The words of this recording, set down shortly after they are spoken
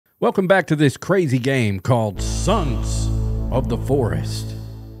Welcome back to this crazy game called Sons of the Forest.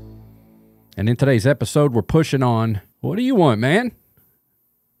 And in today's episode, we're pushing on... What do you want, man?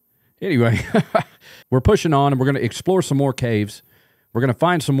 Anyway, we're pushing on and we're going to explore some more caves. We're going to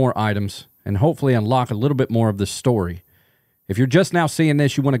find some more items and hopefully unlock a little bit more of the story. If you're just now seeing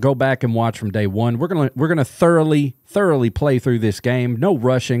this, you want to go back and watch from day one. We're gonna thoroughly play through this game. No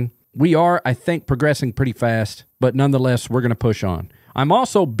rushing. We are, I think, progressing pretty fast, but nonetheless, we're going to push on. I'm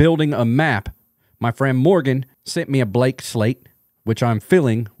also building a map. My friend Morgan sent me a blank slate, which I'm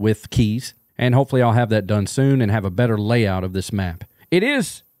filling with keys, and hopefully I'll have that done soon and have a better layout of this map. It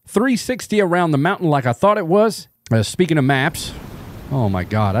is 360 around the mountain like I thought it was. Speaking of maps, oh my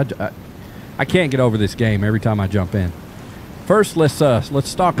God, I can't get over this game every time I jump in. First, let's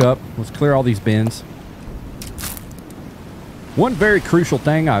stock up. Let's clear all these bins. One very crucial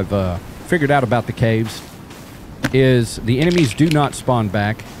thing I've figured out about the caves is the enemies do not spawn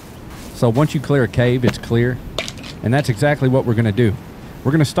back. So once you clear a cave, it's clear. And that's exactly what we're going to do.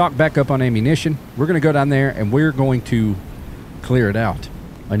 We're going to stock back up on ammunition. We're going to go down there and we're going to clear it out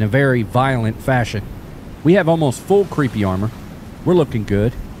in a very violent fashion. We have almost full creepy armor. We're looking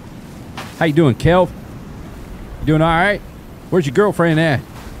good. How you doing, Kelv? You doing all right? Where's your girlfriend at?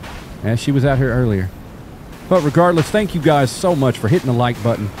 Yeah, she was out here earlier. But regardless, thank you guys so much for hitting the like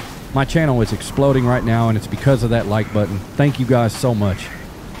button. My channel is exploding right now, and it's because of that like button. Thank you guys so much.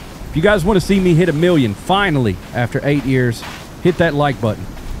 If you guys want to see me hit 1 million, finally, after 8 years, hit that like button.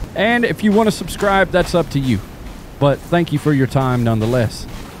 And if you want to subscribe, that's up to you. But thank you for your time nonetheless.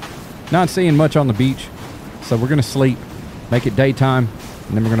 Not seeing much on the beach, so we're going to sleep, make it daytime,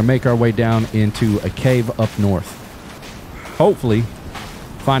 and then we're going to make our way down into a cave up north. Hopefully,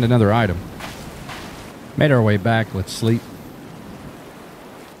 find another item. Made our way back. Let's sleep.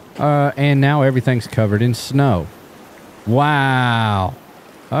 And now everything's covered in snow. Wow.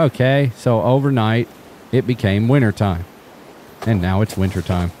 Okay, so overnight, it became wintertime. And now it's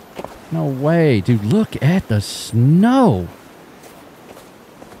wintertime. No way, dude. Look at the snow.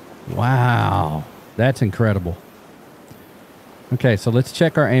 Wow. That's incredible. Okay, so let's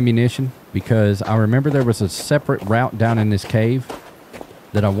check our ammunition, because I remember there was a separate route down in this cave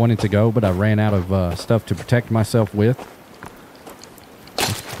that I wanted to go, but I ran out of stuff to protect myself with.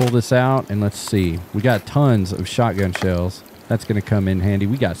 Let's pull this out, and let's see. We got tons of shotgun shells. That's going to come in handy.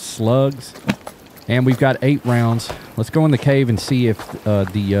 We got slugs, and we've got 8 rounds. Let's go in the cave and see if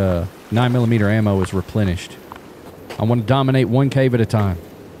the 9mm ammo is replenished. I want to dominate one cave at a time,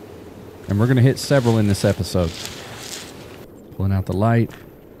 and we're going to hit several in this episode. Pulling out the light.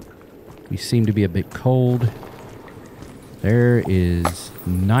 We seem to be a bit cold. There is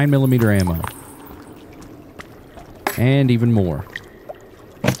 9mm ammo. And even more.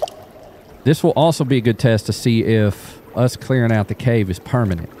 This will also be a good test to see if us clearing out the cave is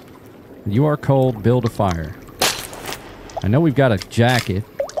permanent. You are cold, build a fire. I know we've got a jacket.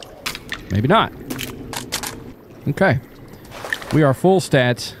 Maybe not. Okay. We are full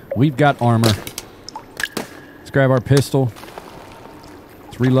stats. We've got armor. Let's grab our pistol.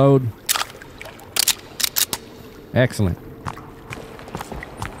 Let's reload. Excellent.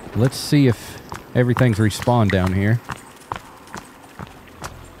 Let's see if everything's respawned down here.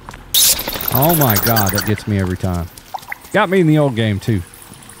 Oh my God, that gets me every time. Got me in the old game too.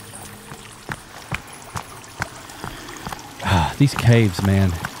 These caves,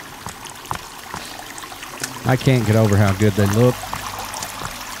 man. I can't get over how good they look.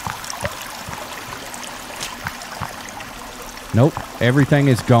 Nope, everything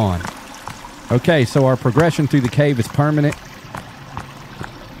is gone. Okay, so our progression through the cave is permanent.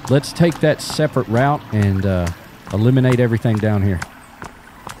 Let's take that separate route and eliminate everything down here.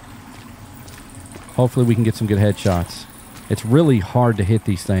 Hopefully we can get some good headshots. It's really hard to hit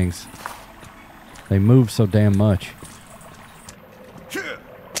these things. They move so damn much.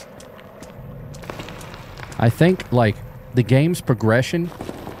 I think, like, the game's progression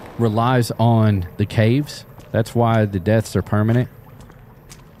relies on the caves. That's why the deaths are permanent.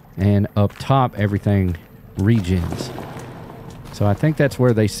 And up top, everything regens. So I think that's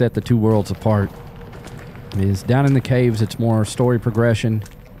where they set the two worlds apart. Is down in the caves, it's more story progression,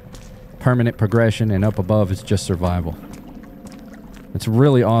 permanent progression, and up above, it's just survival. It's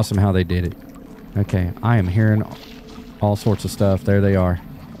really awesome how they did it. Okay, I am hearing all sorts of stuff. There they are.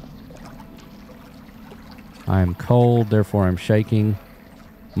 I am cold, therefore I'm shaking.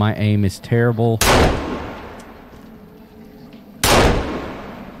 My aim is terrible.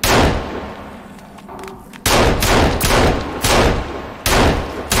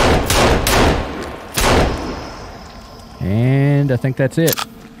 And I think that's it.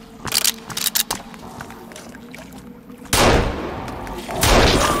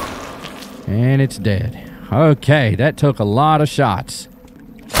 And it's dead. Okay, that took a lot of shots.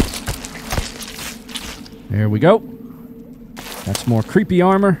 There we go. Got some more creepy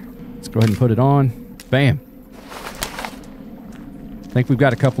armor. Let's go ahead and put it on. Bam. I think we've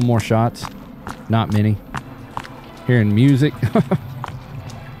got a couple more shots. Not many. Hearing music.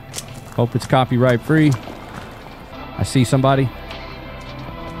 Hope it's copyright free. I see somebody.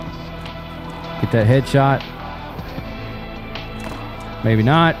 Get that headshot. Maybe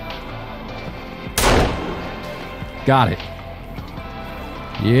not. Got it.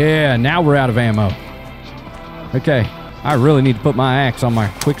 Yeah, now we're out of ammo. Okay, I really need to put my axe on my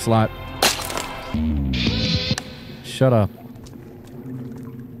quick slot. Shut up.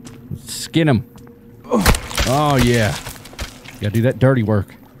 Skin him. Oh, yeah. Gotta do that dirty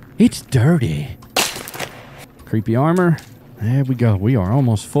work. It's dirty. Creepy armor. There we go. We are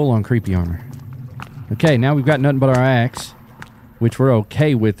almost full on creepy armor. Okay, now we've got nothing but our axe, which we're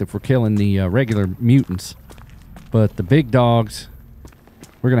okay with if we're killing the regular mutants. But the big dogs,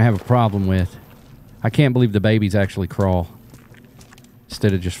 we're going to have a problem with. I can't believe the babies actually crawl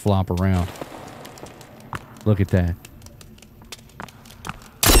instead of just flop around. Look at that.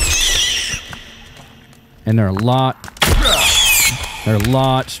 And they're a lot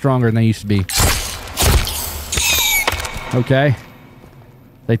stronger than they used to be. Okay.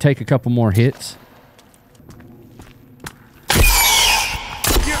 They take a couple more hits.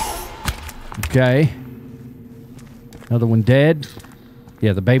 Okay. Another one dead.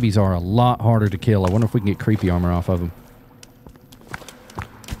 Yeah, the babies are a lot harder to kill. I wonder if we can get creepy armor off of them.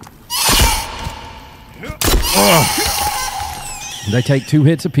 Ugh. They take 2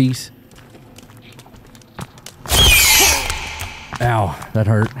 hits apiece. Ow, that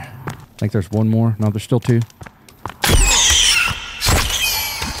hurt. I think there's one more. No, there's still 2.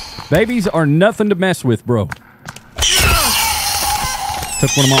 Babies are nothing to mess with, bro.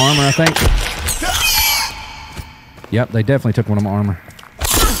 Took one of my armor, I think. Yep, they definitely took one of my armor.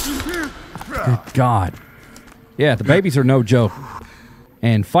 Good God. Yeah, the babies are no joke.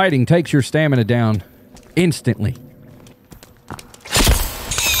 And fighting takes your stamina down instantly.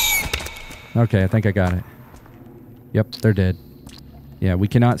 Okay, I think I got it. Yep, they're dead. Yeah, we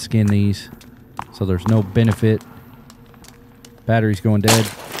cannot skin these, so there's no benefit. Battery's going dead.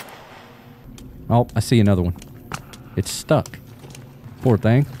 Oh, I see another one. It's stuck. Poor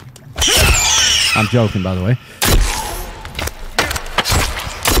thing. I'm joking, by the way.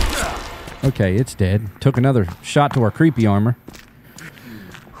 Okay, it's dead. Took another shot to our creepy armor.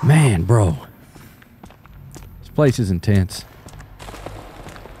 Man, bro. This place is intense.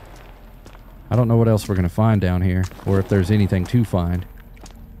 I don't know what else we're going to find down here, or if there's anything to find.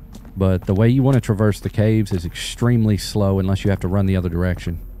 But the way you want to traverse the caves is extremely slow unless you have to run the other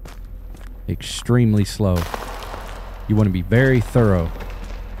direction. Extremely slow. You want to be very thorough.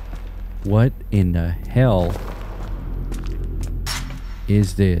 What in the hell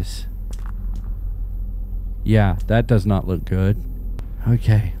is this? Yeah, that does not look good.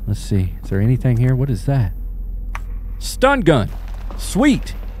 Okay, let's see. Is there anything here? What is that? Stun gun.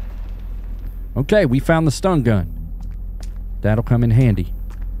 Sweet. Okay, we found the stun gun. That'll come in handy.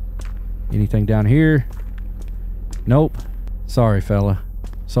 Anything down here? Nope. Sorry, fella.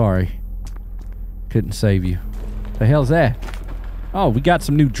 Sorry. Couldn't save you. The hell's that? Oh, we got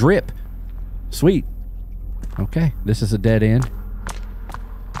some new drip. Sweet. Okay, this is a dead end.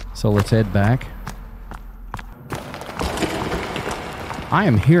 So let's head back. I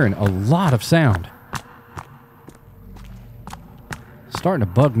am hearing a lot of sound. It's starting to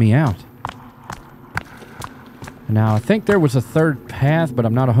bug me out. Now, I think there was a third path, but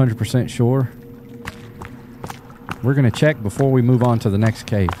I'm not 100% sure. We're going to check before we move on to the next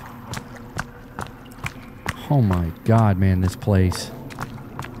cave. Oh my God, man, this place.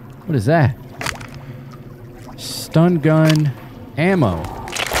 What is that? Stun gun ammo.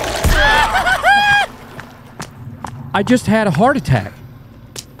 I just had a heart attack.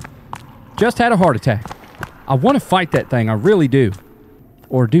 Just had a heart attack. I want to fight that thing. I really do.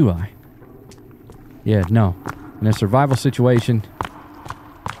 Or do I? Yeah, no. In a survival situation,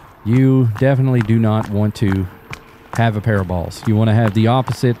 you definitely do not want to have a pair of balls. You want to have the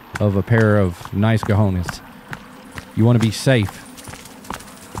opposite of a pair of nice cojones. You want to be safe.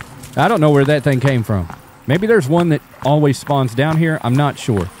 I don't know where that thing came from. Maybe there's one that always spawns down here. I'm not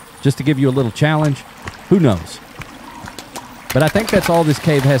sure. Just to give you a little challenge. Who knows? But I think that's all this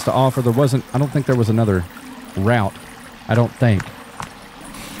cave has to offer. There wasn't... I don't think there was another route. I don't think.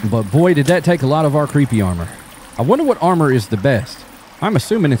 But boy, did that take a lot of our creepy armor. I wonder what armor is the best. I'm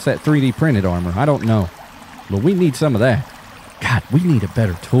assuming it's that 3D printed armor. I don't know. But we need some of that. God, we need a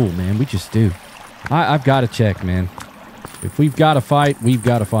better tool, man. We just do. I've got to check, man. If we've got to fight, we've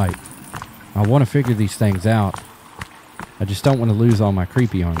got to fight. I want to figure these things out. I just don't want to lose all my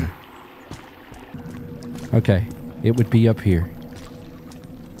creepy armor. Okay, it would be up here.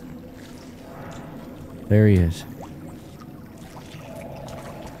 There he is.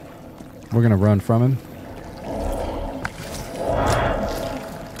 We're going to run from him.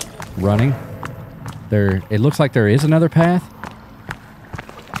 Running. There, it looks like there is another path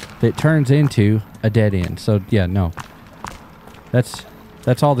that turns into a dead end. So, yeah, no. That's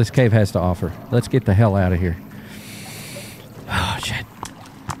all this cave has to offer. Let's get the hell out of here. Oh, shit.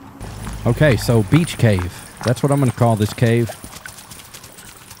 Okay, so beach cave. That's what I'm going to call this cave.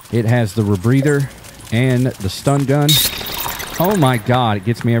 It has the rebreather and the stun gun. Oh my god, it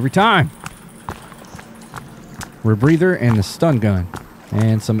gets me every time. Rebreather and the stun gun.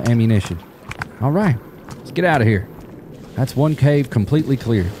 And some ammunition. Alright, let's get out of here. That's one cave completely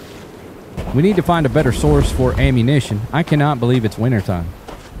clear. We need to find a better source for ammunition. I cannot believe it's wintertime.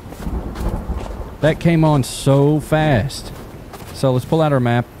 That came on so fast. So let's pull out our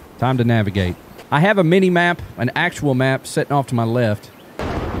map. Time to navigate. I have a mini map, an actual map, sitting off to my left.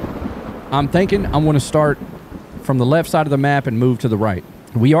 I'm thinking I want to start from the left side of the map and move to the right.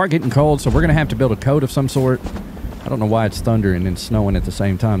 We are getting cold, so we're going to have to build a coat of some sort. I don't know why it's thundering and snowing at the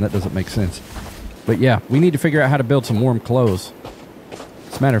same time. That doesn't make sense. But yeah, we need to figure out how to build some warm clothes.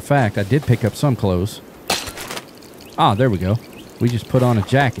 As a matter of fact, I did pick up some clothes. Ah, there we go. We just put on a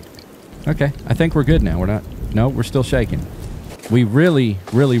jacket. Okay, I think we're good now. We're not... No, we're still shaking. We really,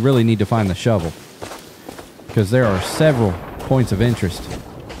 really, really need to find the shovel. Because there are several points of interest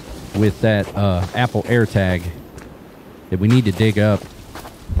with that Apple AirTag that we need to dig up.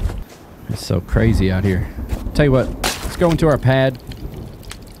 It's so crazy out here. Tell you what, let's go into our pad.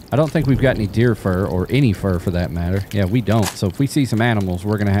 I don't think we've got any deer fur, or any fur for that matter. Yeah, we don't. So if we see some animals,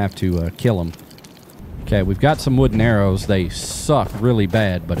 we're going to have to kill them. Okay, we've got some wooden arrows. They suck really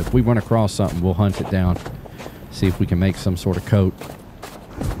bad, but if we run across something, we'll hunt it down. See if we can make some sort of coat.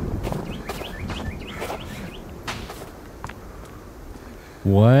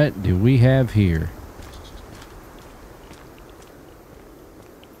 What do we have here?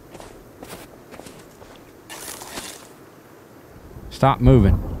 Stop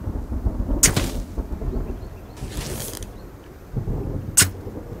moving.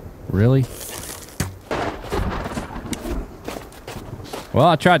 Really? Well,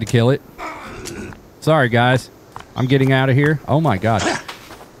 I tried to kill it. Sorry, guys. I'm getting out of here. Oh, my God.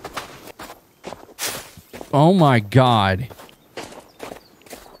 Oh, my God.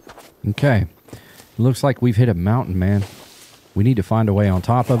 Okay. Looks like we've hit a mountain, man. We need to find a way on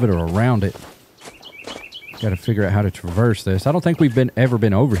top of it or around it. Got to figure out how to traverse this. I don't think we've ever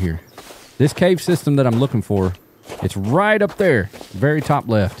been over here. This cave system that I'm looking for, it's right up there. Very top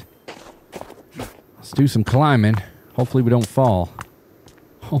left. Let's do some climbing. Hopefully we don't fall.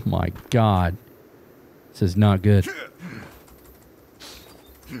 Oh my God. This is not good.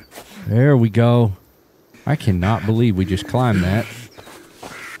 There we go. I cannot believe we just climbed that.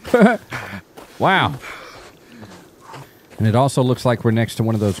 Wow. And it also looks like we're next to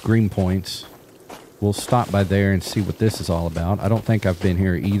one of those green points. We'll stop by there and see what this is all about. I don't think I've been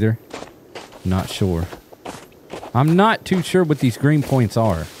here either. Not sure. I'm not too sure what these green points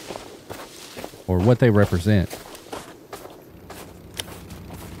are. Or what they represent.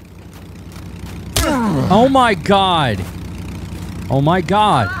 Oh my God. Oh my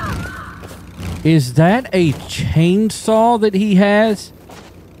God. Is that a chainsaw that he has?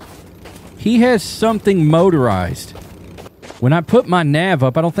 He has something motorized. When I put my nav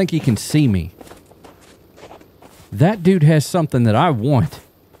up, I don't think he can see me. That dude has something that I want.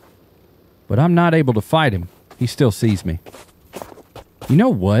 But I'm not able to fight him. He still sees me. You know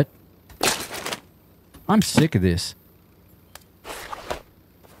what? I'm sick of this.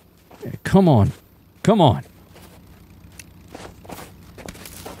 Come on. Come on.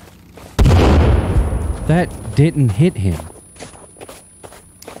 That didn't hit him.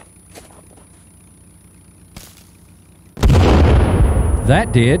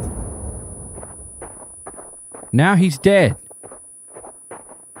 That did. Now he's dead.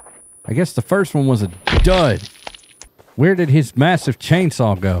 I guess the first one was a dud. Where did his massive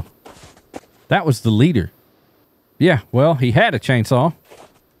chainsaw go? That was the leader. Yeah, well, he had a chainsaw.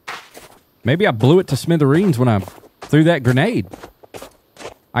 Maybe I blew it to smithereens when I threw that grenade.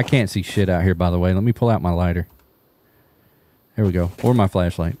 I can't see shit out here, by the way. Let me pull out my lighter. There we go. Or my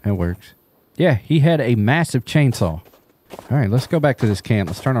flashlight. That works. Yeah, he had a massive chainsaw. All right, let's go back to this camp.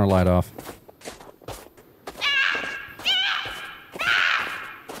 Let's turn our light off.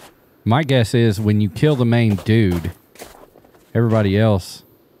 My guess is when you kill the main dude, everybody else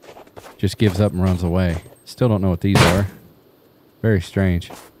just gives up and runs away. Still don't know what these are. Very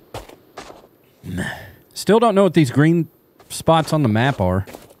strange. Still don't know what these green spots on the map are.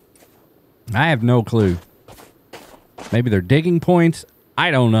 I have no clue. Maybe they're digging points.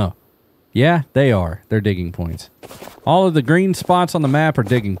 I don't know. Yeah, they are. They're digging points. All of the green spots on the map are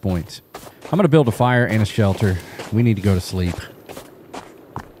digging points. I'm going to build a fire and a shelter. We need to go to sleep.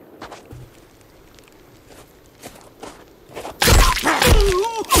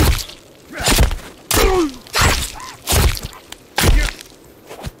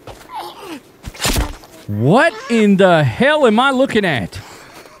 What in the hell am I looking at?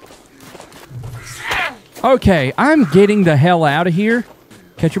 Okay, I'm getting the hell out of here.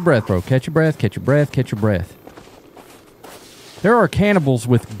 Catch your breath, bro. Catch your breath, catch your breath, catch your breath. There are cannibals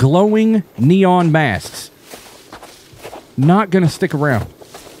with glowing neon masks. Not gonna stick around.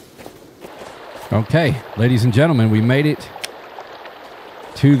 Okay, ladies and gentlemen, we made it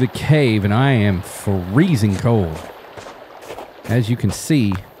to the cave, and I am freezing cold. As you can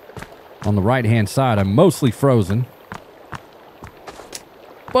see, on the right-hand side, I'm mostly frozen.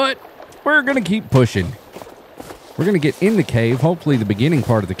 But we're gonna keep pushing. We're gonna get in the cave. Hopefully the beginning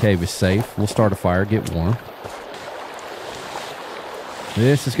part of the cave is safe. We'll start a fire, get warm.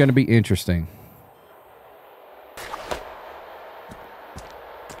 This is gonna be interesting.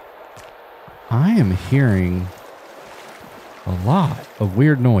 I am hearing a lot of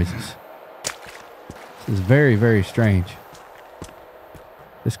weird noises. This is very, very strange.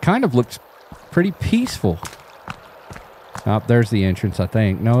 This kind of looks pretty peaceful. Oh, there's the entrance, I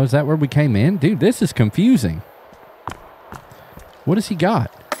think. No, is that where we came in? Dude, this is confusing. What has he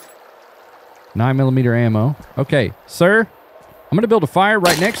got? 9mm ammo. Okay, sir, I'm going to build a fire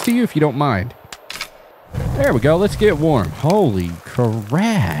right next to you if you don't mind. There we go. Let's get warm. Holy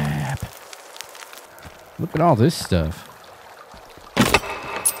crap. Look at all this stuff.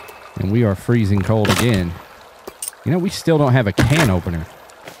 And we are freezing cold again. You know, we still don't have a can opener.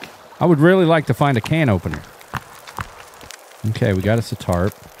 I would really like to find a can opener. Okay, we got us a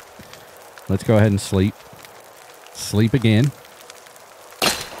tarp. Let's go ahead and sleep. Sleep again.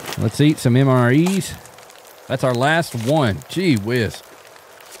 Let's eat some MREs. That's our last one. Gee whiz.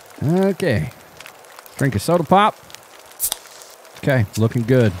 Okay. Drink a soda pop. Okay, looking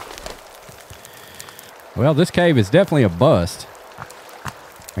good. Well, this cave is definitely a bust.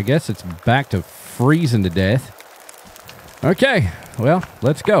 I guess it's back to freezing to death. Okay, well,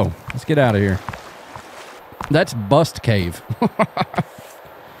 let's go. Let's get out of here. That's Bust Cave.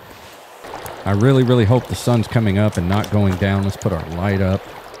 I really, really hope the sun's coming up and not going down. Let's put our light up.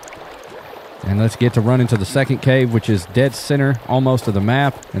 And let's get to run into the second cave, which is dead center, almost of the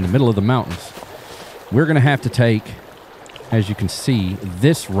map, in the middle of the mountains. We're going to have to take, as you can see,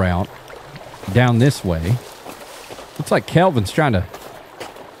 this route down this way. Looks like Kelvin's trying to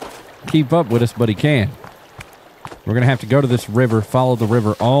keep up with us, but he can. We're going to have to go to this river, follow the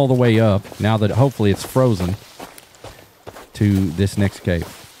river all the way up, now that hopefully it's frozen, to this next cave.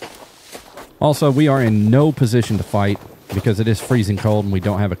 Also, we are in no position to fight because it is freezing cold and we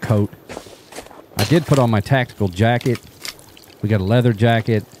don't have a coat. I did put on my tactical jacket. We got a leather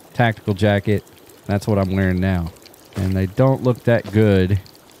jacket, tactical jacket. That's what I'm wearing now. And they don't look that good.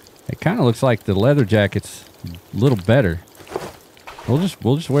 It kind of looks like the leather jacket's a little better. We'll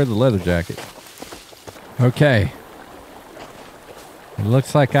just wear the leather jacket. Okay. It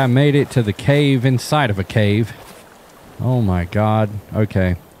looks like I made it to the cave inside of a cave. Oh my God.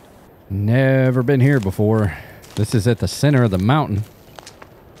 Okay. Never been here before. This is at the center of the mountain.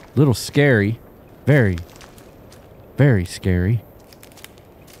 Little scary. Very, very scary.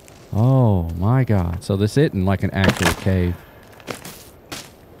 Oh my God. So this isn't like an actual cave.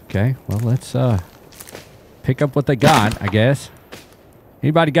 Okay. Well, let's pick up what they got, I guess.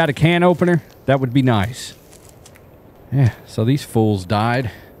 Anybody got a can opener? That would be nice. Yeah, so these fools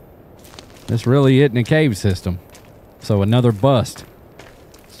died. This really isn't a cave system. So another bust.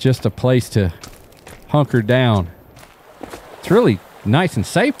 It's just a place to hunker down. It's really nice and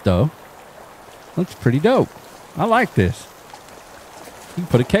safe, though. Looks pretty dope. I like this. You can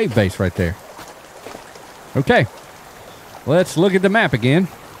put a cave base right there. Okay. Let's look at the map again.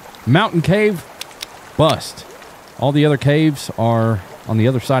 Mountain cave, bust. All the other caves are on the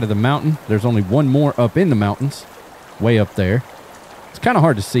other side of the mountain. There's only one more up in the mountains. Way up there. It's kind of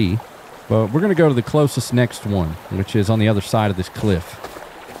hard to see, but we're going to go to the closest next one, which is on the other side of this cliff.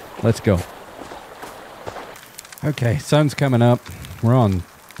 Let's go. Okay, sun's coming up. We're on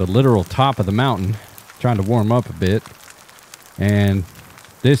the literal top of the mountain, trying to warm up a bit. And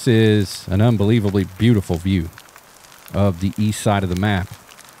this is an unbelievably beautiful view of the east side of the map.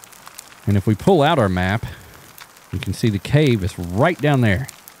 And if we pull out our map, you can see the cave is right down there.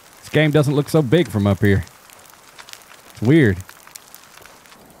 This game doesn't look so big from up here. It's weird.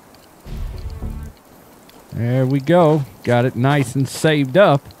 There we go. Got it nice and saved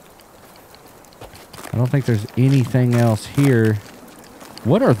up. I don't think there's anything else here.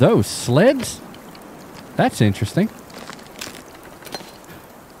 What are those? Sleds? That's interesting.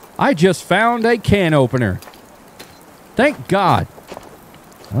 I just found a can opener. Thank God.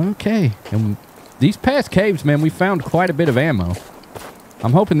 Okay. And these past caves, man, we found quite a bit of ammo.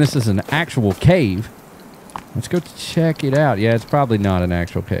 I'm hoping this is an actual cave. Let's go check it out. Yeah, it's probably not an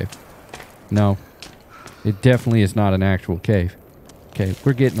actual cave. No. It definitely is not an actual cave. Okay,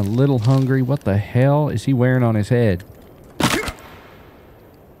 we're getting a little hungry. What the hell is he wearing on his head?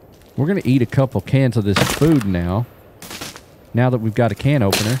 We're going to eat a couple cans of this food now. Now that we've got a can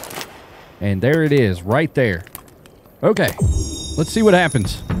opener. And there it is, right there. Okay, let's see what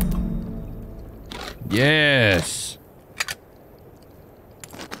happens. Yes.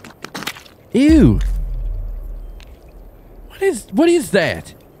 Ew. What is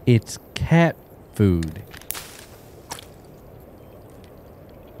that? It's cat food.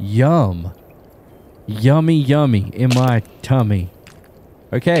 Yum. Yummy, yummy in my tummy.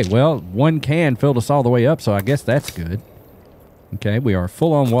 Okay, well, one can filled us all the way up, so I guess that's good. Okay, we are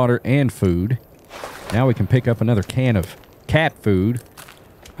full on water and food. Now we can pick up another can of cat food.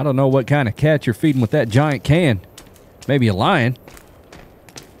 I don't know what kind of cat you're feeding with that giant can. Maybe a lion.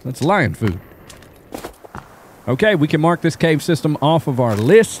 That's lion food. Okay, we can mark this cave system off of our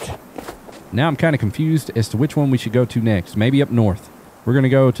list. Now I'm kind of confused as to which one we should go to next. Maybe up north. We're going to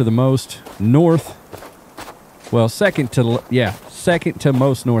go to the most north. Well, second to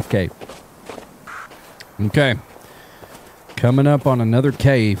most north cave. Okay. Coming up on another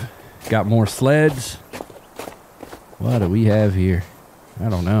cave. Got more sleds. What do we have here? I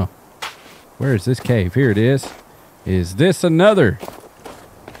don't know. Where is this cave? Here it is. Is this another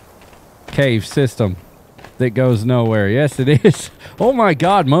cave system that goes nowhere? Yes, it is. Oh my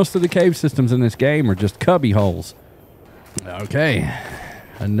God, most of the cave systems in this game are just cubby holes. Okay,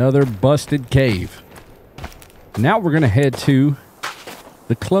 another busted cave. Now we're going to head to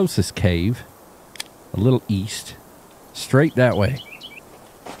the closest cave, a little east, straight that way.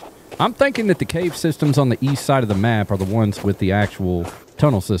 I'm thinking that the cave systems on the east side of the map are the ones with the actual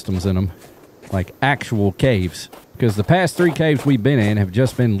tunnel systems in them, like actual caves. Because the past 3 caves we've been in have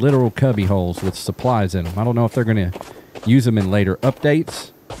just been literal cubby holes with supplies in them. I don't know if they're going to use them in later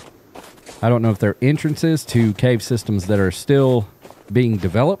updates. I don't know if they're entrances to cave systems that are still being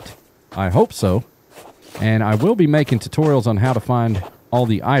developed. I hope so. And I will be making tutorials on how to find all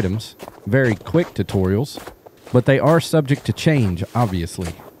the items. Very quick tutorials. But they are subject to change,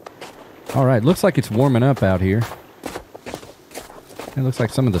 obviously. Alright, looks like it's warming up out here. It looks like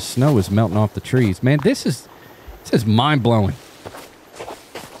some of the snow is melting off the trees. Man, this is mind-blowing.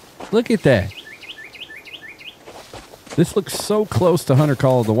 Look at that. This looks so close to Hunter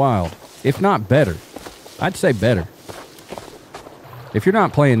Call of the Wild. If not better. I'd say better. If you're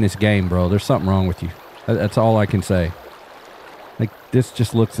not playing this game, bro, there's something wrong with you. That's all I can say. Like, this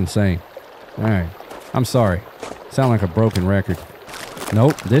just looks insane. Alright. I'm sorry. Sound like a broken record.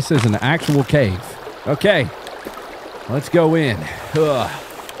 Nope, this is an actual cave. Okay. Let's go in. Ugh.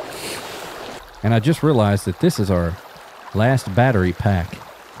 And I just realized that this is our last battery pack.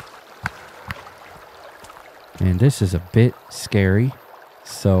 And this is a bit scary.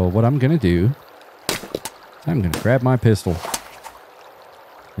 So what I'm going to do, I'm going to grab my pistol.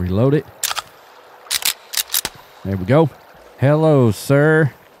 Reload it. There we go. Hello,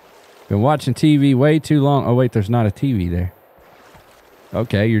 sir. Been watching TV way too long. Oh, wait, there's not a TV there.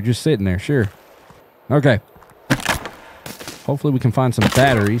 Okay, you're just sitting there. Sure. Okay. Hopefully we can find some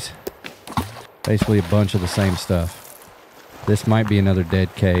batteries. Basically a bunch of the same stuff. This might be another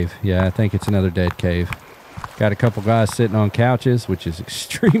dead cave. Yeah, I think it's another dead cave. Got a couple guys sitting on couches, which is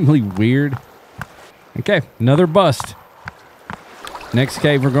extremely weird. Okay, another bust. Next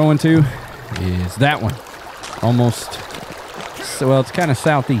cave we're going to is that one. Almost, well, it's kind of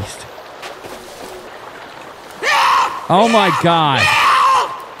southeast. Oh my God.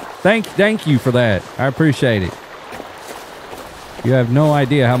 Thank you for that. I appreciate it. You have no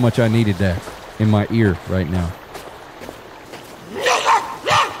idea how much I needed that in my ear right now.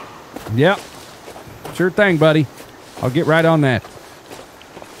 Yep. Sure thing, buddy. I'll get right on that.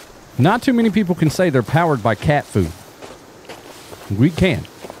 Not too many people can say they're powered by cat food. We can.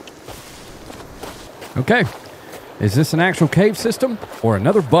 Okay. Is this an actual cave system or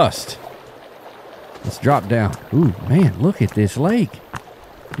another bust? Let's drop down. Ooh, man, look at this lake.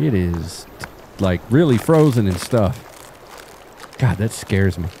 It is, like, really frozen and stuff. God, that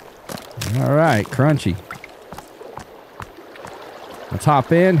scares me. All right, crunchy. Let's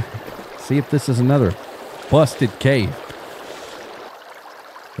hop in. See if this is another busted cave.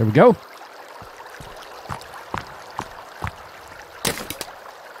 There we go.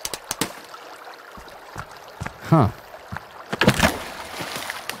 Huh.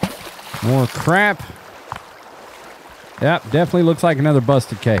 More crap. Yep, definitely looks like another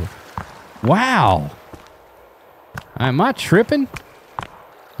busted cave. Wow. Am I tripping?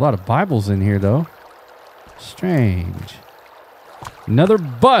 A lot of Bibles in here, though. Strange. Another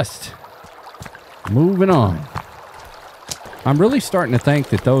bust. Moving on. I'm really starting to think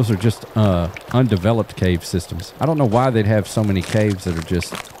that those are just undeveloped cave systems. I don't know why they'd have so many caves that are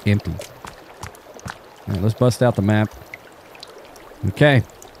just empty. All right, let's bust out the map. Okay.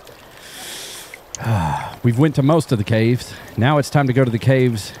 We've went to most of the caves. Now it's time to go to the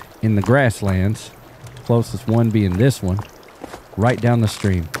caves in the grasslands. Closest one being this one. Right down the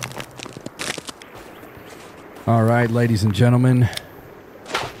stream. All right, ladies and gentlemen.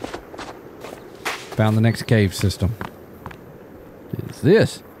 Found the next cave system. What is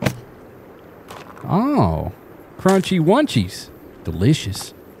this? Oh, crunchy wunchies.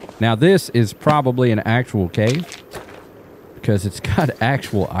 Delicious. Now this is probably an actual cave because it's got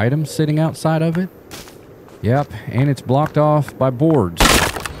actual items sitting outside of it. Yep, and it's blocked off by boards.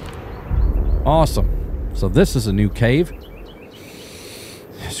 Awesome. So this is a new cave.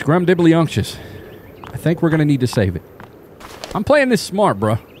 Scrumdiddlyunctious. I think we're going to need to save it. I'm playing this smart,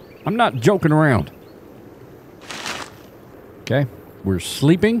 bro. I'm not joking around. Okay, we're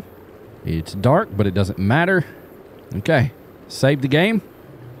sleeping. It's dark, but it doesn't matter. Okay, save the game.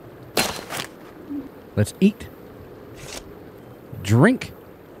 Let's eat. Drink.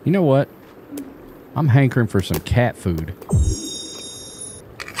 You know what? I'm hankering for some cat food.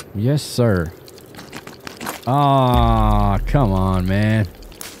 Yes, sir. Ah, come on, man.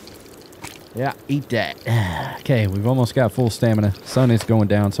 Yeah, eat that. Okay, we've almost got full stamina. Sun is going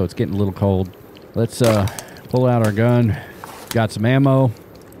down, so it's getting a little cold. Let's pull out our gun. Got some ammo.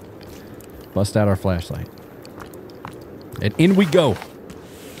 Bust out our flashlight. And in we go.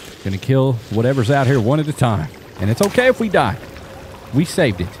 Gonna kill whatever's out here one at a time. And it's okay if we die. We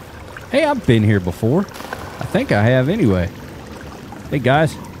saved it. Hey, I've been here before. I think I have anyway. Hey,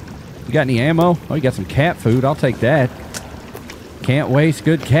 guys. You got any ammo? Oh, you got some cat food. I'll take that. Can't waste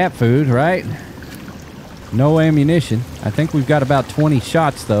good cat food, right? No ammunition. I think we've got about 20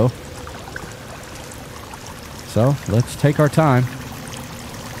 shots, though. So, let's take our time.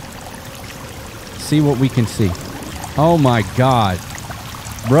 See what we can see. Oh, my God.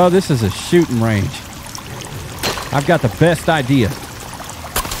 Bro, this is a shooting range. I've got the best idea.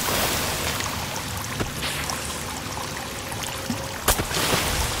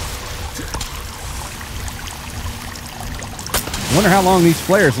 Wonder how long these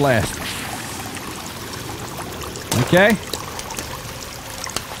flares last. Okay.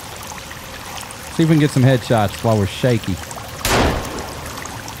 See if we can get some headshots while we're shaky.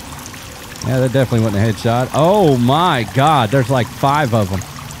 Yeah, that definitely wasn't a headshot. Oh my God, there's like 5 of them.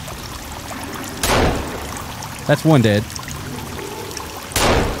 That's 1 dead.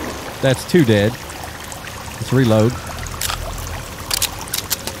 That's 2 dead. Let's reload.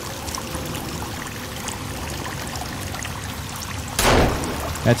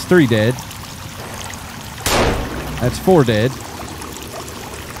 That's 3 dead. That's 4 dead.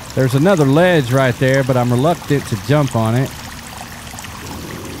 There's another ledge right there, but I'm reluctant to jump on it.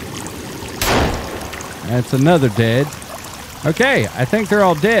 That's another dead. Okay, I think they're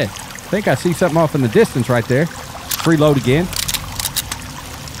all dead. I think I see something off in the distance right there. Let's reload again.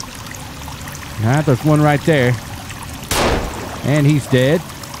 All right, there's one right there. And he's dead.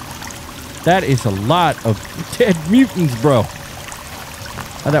 That is a lot of dead mutants, bro.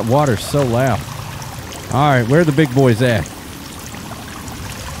 Oh, that water's so loud. All right, where are the big boys at?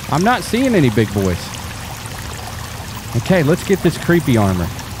 I'm not seeing any big boys. Okay, let's get this creepy armor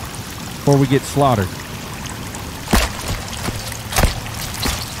before we get slaughtered.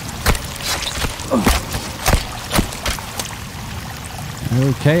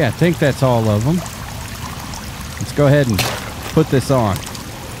 Okay, I think that's all of them. Let's go ahead and put this on.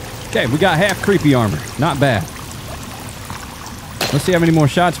 Okay, we got half creepy armor. Not bad. Let's see how many more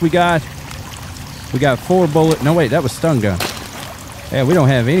shots we got. We got 4 bullets. No, wait, that was stun gun. Yeah, we don't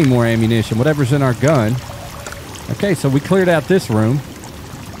have any more ammunition. Whatever's in our gun. Okay, so we cleared out this room.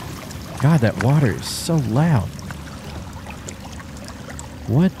 God, that water is so loud.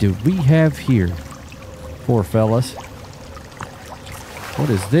 What do we have here? Poor fellas. What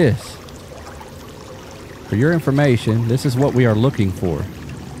is this? For your information, this is what we are looking for.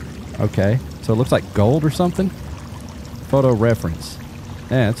 Okay, so it looks like gold or something? Photo reference.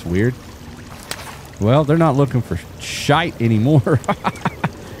 Yeah, that's weird. Well, they're not looking for shite anymore.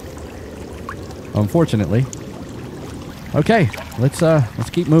 Unfortunately. Okay, let's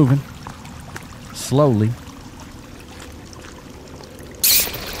keep moving. Slowly.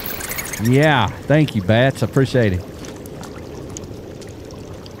 Yeah, thank you, Bats. I appreciate it.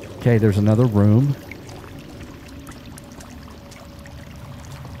 Okay, there's another room.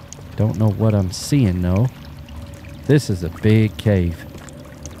 Don't know what I'm seeing, though. This is a big cave.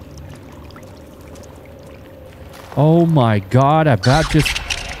 Oh my God, I about just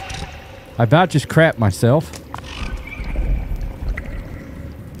crapped myself.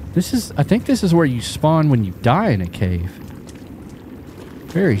 I think this is where you spawn when you die in a cave.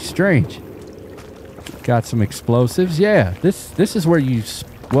 Very strange. Got some explosives. Yeah, this is where you...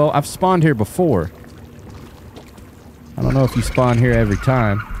 Well, I've spawned here before. I don't know if you spawn here every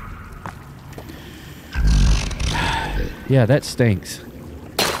time. Yeah, that stinks.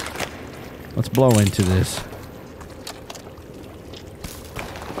 Let's blow into this.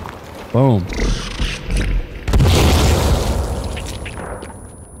 Boom.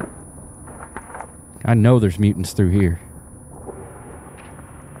 I know there's mutants through here.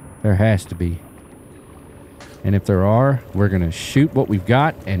 There has to be. And if there are, we're going to shoot what we've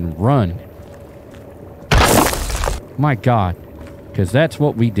got and run. My God. Because that's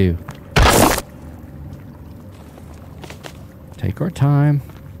what we do. Take our time.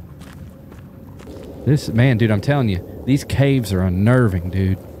 Man, dude, I'm telling you, these caves are unnerving,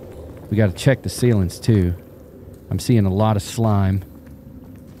 dude. We got to check the ceilings, too. I'm seeing a lot of slime,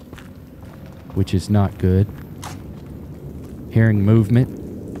 which is not good. Hearing movement.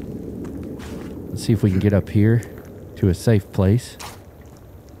 Let's see if we can get up here to a safe place.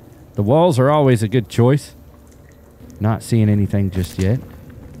 The walls are always a good choice. Not seeing anything just yet.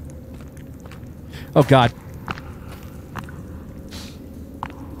 Oh, God.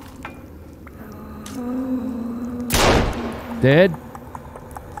 Dead.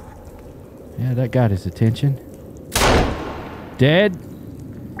 Yeah, that got his attention. Dead.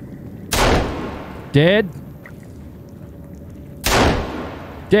 Dead.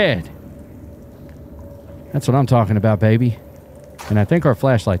 Dead. That's what I'm talking about, baby. And I think our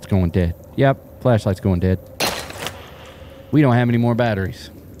flashlight's going dead. Yep, flashlight's going dead. We don't have any more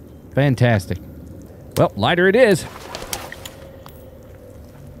batteries. Fantastic. Well, lighter it is.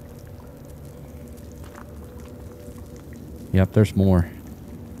 Yep, there's more.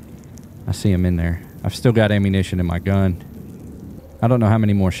 I see them in there. I've still got ammunition in my gun. I don't know how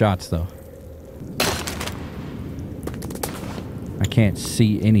many more shots, though. I can't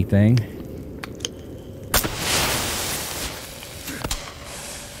see anything.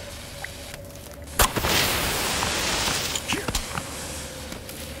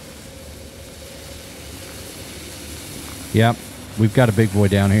 Yep, we've got a big boy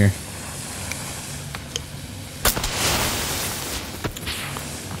down here.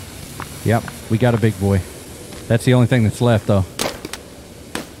 Yep, we got a big boy. That's the only thing that's left, though.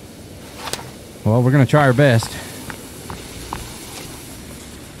 Well, we're going to try our best.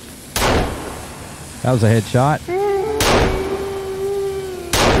 That was a headshot.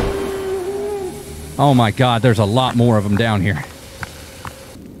 Oh my God, there's a lot more of them down here.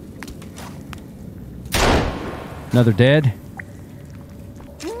 Another dead.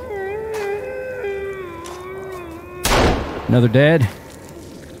 Another dead.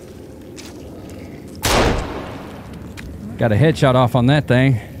 Got a headshot off on that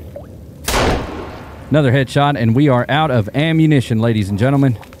thing. Another headshot, and we are out of ammunition, ladies and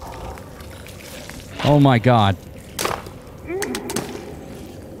gentlemen. Oh my God.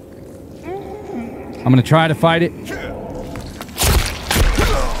 I'm gonna try to fight it.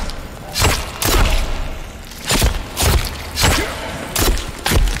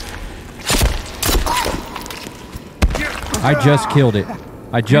 I just killed it.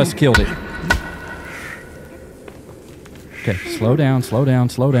 I just killed it. Okay, slow down, slow down,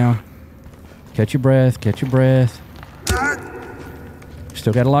 slow down. Catch your breath, catch your breath.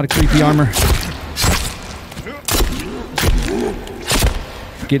 Still got a lot of creepy armor.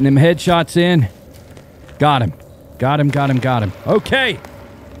 Getting them headshots in. Got him. Got him, got him, got him. Okay.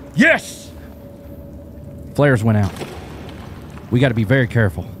 Yes! Flares went out. We got to be very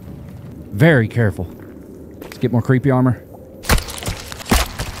careful. Very careful. Let's get more creepy armor.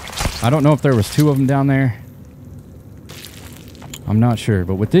 I don't know if there was two of them down there. I'm not sure.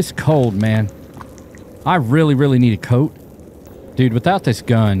 But with this cold, man, I really, really need a coat. Dude, without this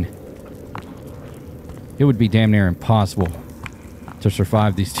gun, it would be damn near impossible to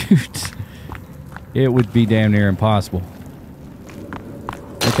survive these dudes. It would be damn near impossible.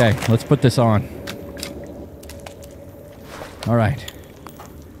 Okay, let's put this on. Alright.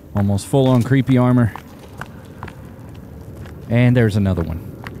 Almost full on creepy armor. And there's another one.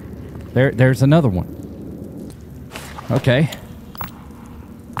 There's another one. Okay.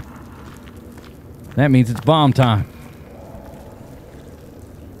 That means it's bomb time.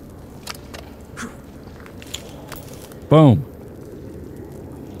 Boom.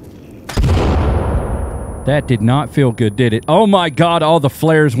 That did not feel good, did it? Oh my God, all the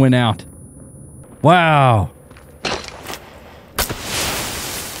flares went out. Wow.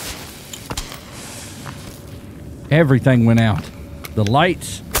 Everything went out. The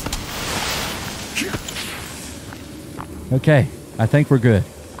lights. Okay, I think we're good.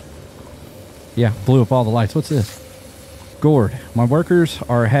 Yeah, blew up all the lights. What's this? Gourd. My workers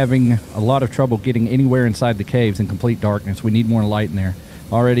are having a lot of trouble getting anywhere inside the caves in complete darkness. We need more light in there.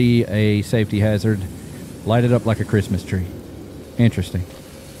 Already a safety hazard. Light it up like a Christmas tree. Interesting.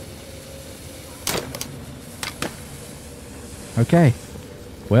 Okay.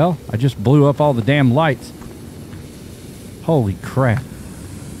 Well, I just blew up all the damn lights. Holy crap.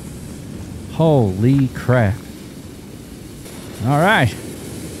 Holy crap. Alright.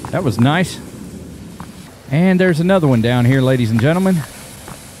 That was nice. And there's another one down here, ladies and gentlemen.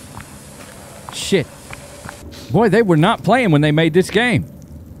 Shit. Boy, they were not playing when they made this game.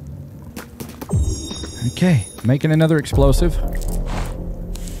 Okay, making another explosive.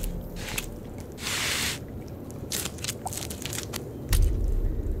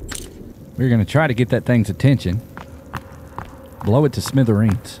 We're going to try to get that thing's attention. Blow it to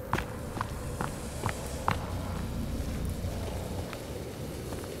smithereens.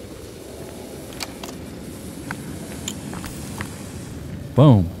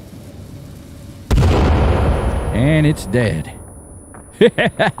 Boom. And it's dead.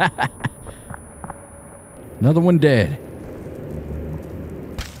 Another one dead.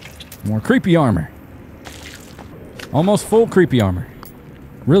 More creepy armor. Almost full creepy armor.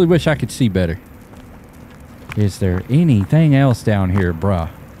 Really wish I could see better. Is there anything else down here, bruh?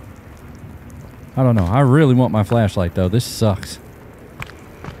 I don't know. I really want my flashlight, though. This sucks.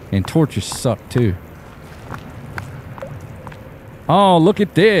 And torches suck, too. Oh, look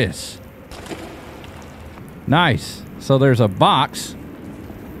at this. Nice. So there's a box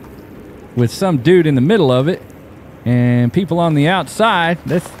with some dude in the middle of it and people on the outside.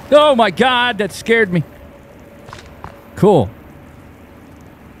 That's, oh my God, that scared me. Cool.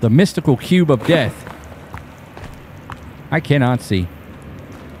 The mystical cube of death. I cannot see.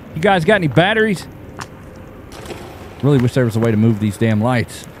 You guys got any batteries? Really wish there was a way to move these damn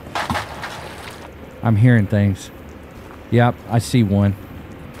lights. I'm hearing things. Yep, I see one.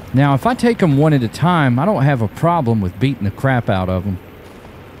 Now, if I take them one at a time, I don't have a problem with beating the crap out of them.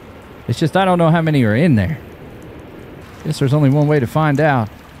 It's just I don't know how many are in there. Guess there's only one way to find out.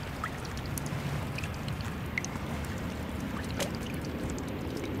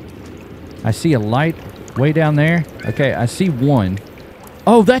 I see a light way down there. Okay, I see one.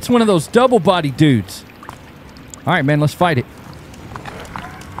 Oh, that's one of those double-body dudes. All right, man, let's fight it.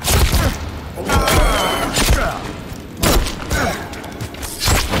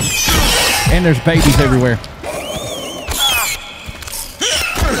 And there's babies everywhere.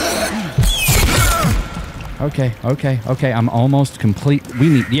 Okay. I'm almost complete. We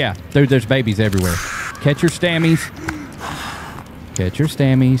need, yeah, there's babies everywhere. Catch your stammies. Catch your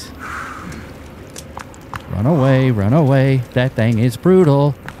stammies. Run away. That thing is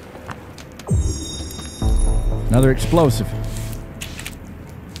brutal. Another explosive.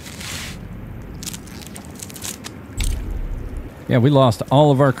 Yeah, we lost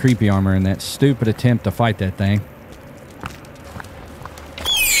all of our creepy armor in that stupid attempt to fight that thing.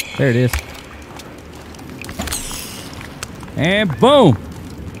 There it is. And boom!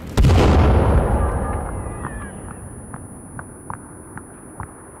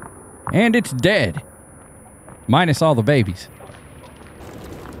 And it's dead. Minus all the babies.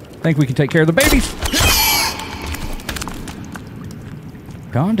 Think we can take care of the babies?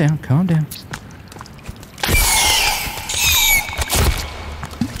 Calm down, calm down.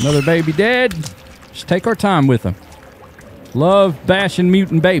 Another baby dead. Just take our time with them. Love bashing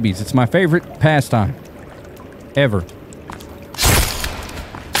mutant babies. It's my favorite pastime. Ever.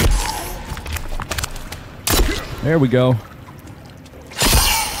 There we go.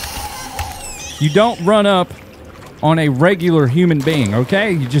 You don't run up on a regular human being,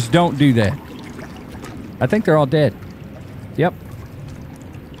 okay? You just don't do that. I think they're all dead. Yep.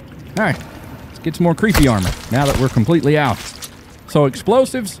 All right. Let's get some more creepy armor now that we're completely out. So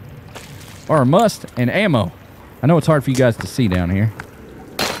explosives are a must, and ammo. I know it's hard for you guys to see down here.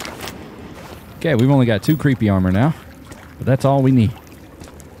 Okay, we've only got 2 creepy armor now, but that's all we need.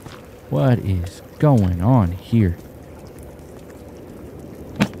 What is going on here?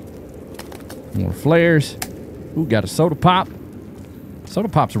 More flares. Ooh, got a soda pop. Soda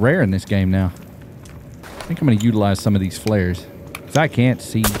pop's rare in this game now. I think I'm going to utilize some of these flares, because I can't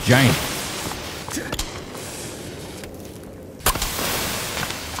see giant.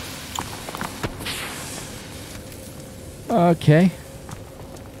 Okay.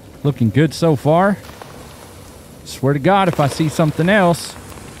 Looking good so far. Swear to God, if I see something else.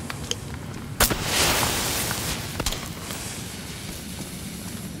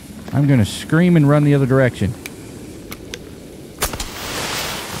 I'm going to scream and run the other direction.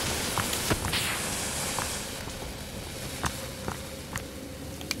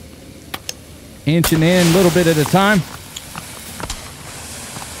 Inching in a little bit at a time.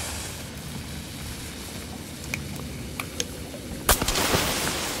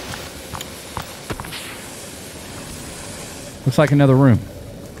 Looks like another room.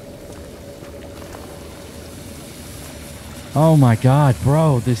 Oh my God,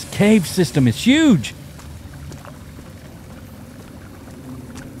 bro, this cave system is huge.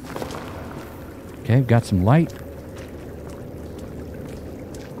 Okay, we've got some light.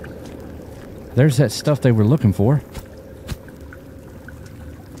 There's that stuff they were looking for.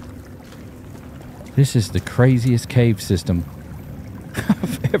 This is the craziest cave system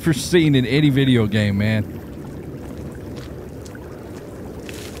I've ever seen in any video game, man.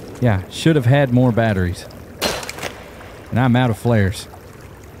 Yeah, should have had more batteries. And I'm out of flares.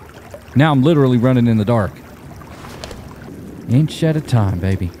 Now I'm literally running in the dark. Inch at a time,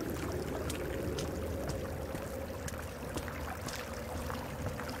 baby.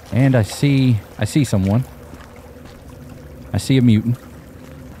 And I see someone. I see a mutant.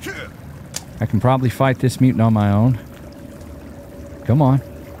 I can probably fight this mutant on my own. Come on.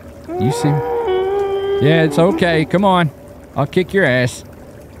 You see me? Yeah, it's okay. Come on. I'll kick your ass.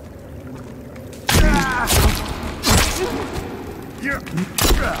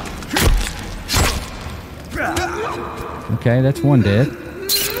 Okay, that's one dead.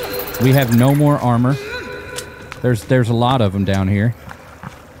 We have no more armor. There's a lot of them down here.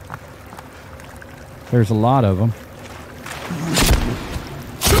 There's a lot of them.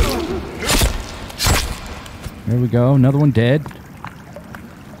 There we go. Another one dead.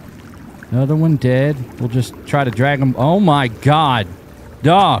 Another one dead. We'll just try to drag them. Oh my God.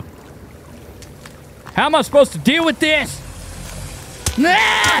 Dog. How am I supposed to deal with this? Nah!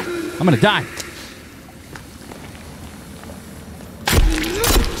 I'm gonna die.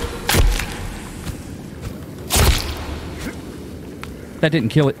 That didn't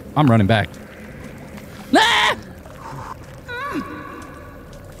kill it. I'm running back. Ah!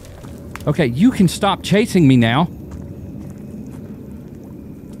 Okay, you can stop chasing me now.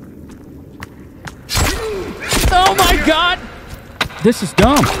 Oh my God! This is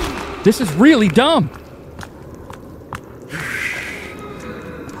dumb. This is really dumb.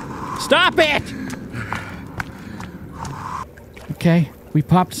 Stop it! Okay, we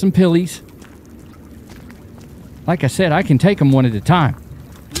popped some pillies. Like I said, I can take them one at a time.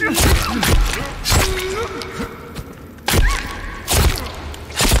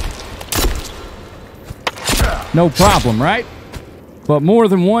 No problem, right? But more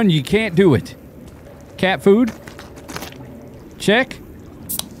than one, you can't do it. Cat food? Check.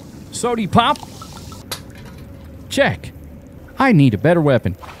 Sody pop? Check. I need a better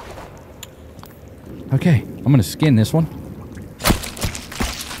weapon. Okay, I'm gonna skin this one.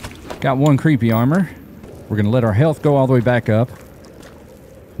 Got one creepy armor. We're gonna let our health go all the way back up.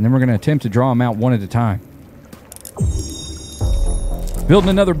 And then we're gonna attempt to draw them out one at a time. Building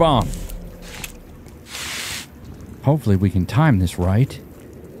another bomb. Hopefully we can time this right.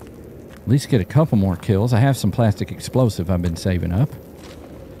 At least get a couple more kills. I have some plastic explosive I've been saving up.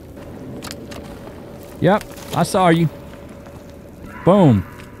 Yep, I saw you. Boom.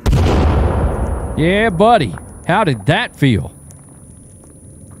 Yeah, buddy. How did that feel?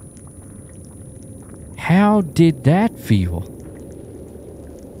 How did that feel?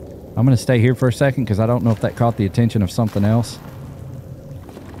 I'm going to stay here for a second because I don't know if that caught the attention of something else.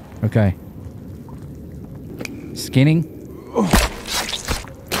 Okay. Skinning.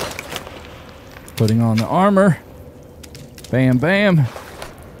 Putting on the armor. Bam, bam.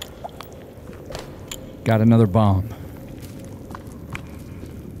 Got another bomb.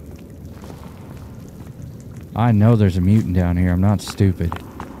 I know there's a mutant down here. I'm not stupid.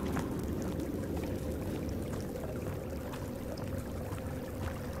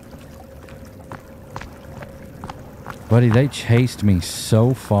 Buddy, they chased me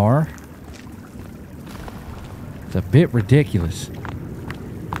so far. It's a bit ridiculous.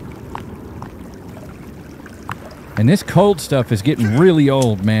 And this cold stuff is getting really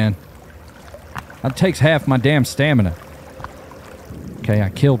old, man. That takes half my damn stamina. Okay, I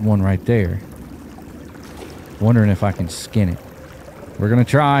killed one right there. Wondering if I can skin it. We're gonna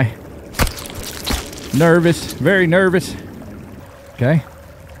try. Nervous, very nervous. Okay,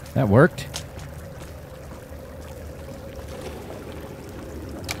 that worked.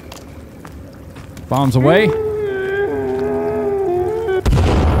 Bombs away.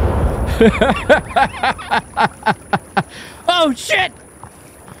 Oh, shit!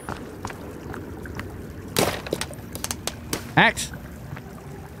 Axe.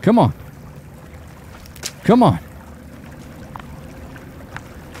 Come on. Come on.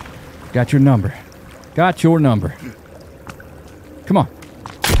 Got your number. Got your number. Come on.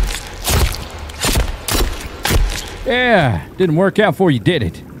 Yeah, didn't work out for you, did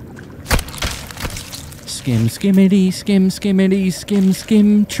it? Skim, skimmity, skim, skimmity, skim,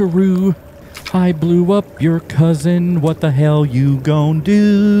 skim, chiroo. I blew up your cousin. What the hell you gon'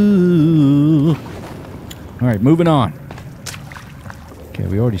 do? All right, moving on. Okay,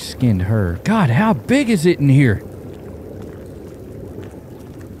 we already skinned her. God, how big is it in here?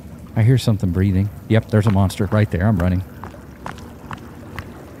 I hear something breathing. Yep, there's a monster right there. I'm running.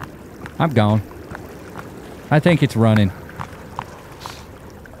 I'm gone. I think it's running.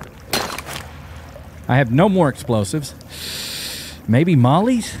 I have no more explosives. Maybe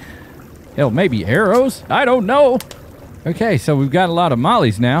mollies? Hell, maybe arrows? I don't know. Okay, so we've got a lot of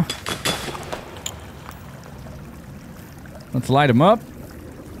mollies now. Let's light them up.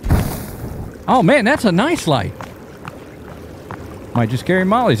 Oh man, that's a nice light. Might just carry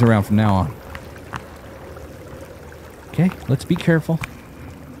mollies around from now on. Okay, let's be careful.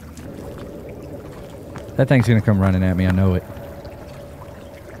 That thing's gonna come running at me, I know it.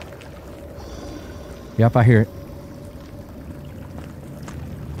 Yep, I hear it.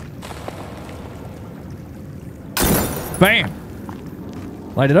 Bam!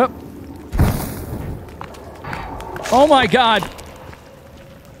 Light it up. Oh my God!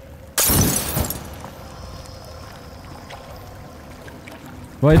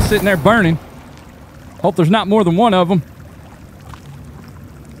 Well, it's sitting there burning. Hope there's not more than one of them.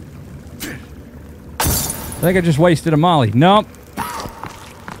 I think I just wasted a molly. Nope.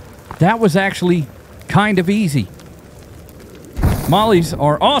 That was actually kind of easy. Mollies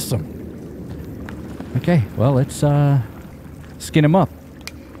are awesome. Okay, well, let's skin them up.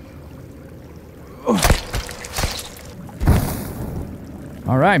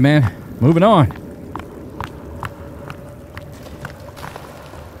 All right, man. Moving on.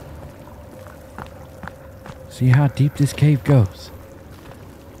 See how deep this cave goes.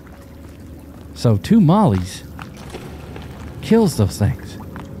 So 2 mollies kills those things,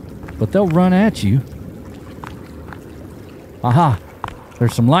 but they'll run at you. Aha,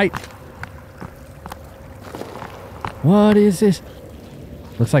 there's some light. What is this?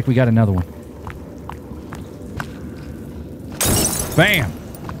 Looks like we got another one. Bam!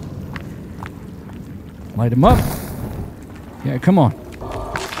 Light him up. Yeah, come on.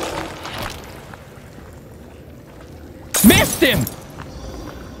 Missed him!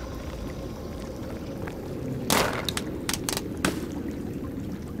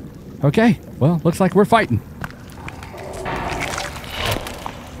 Okay, well, looks like we're fighting.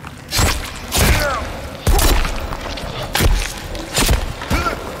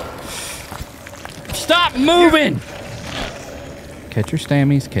 Stop moving! Catch your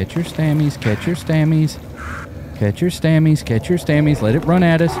stammies, catch your stammies, catch your stammies. Catch your stammies, catch your stammies. Let it run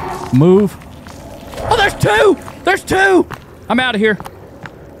at us. Move. Oh, there's 2! There's 2! I'm out of here.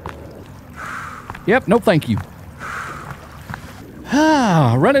 Yep, no thank you.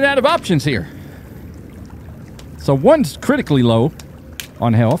 Running out of options here. So one's critically low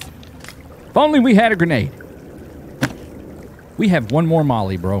on health. If only we had a grenade. We have one more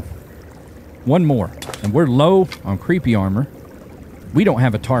molly, bro. One more. And we're low on creepy armor. We don't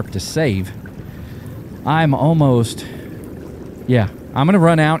have a tarp to save. I'm almost... Yeah, I'm going to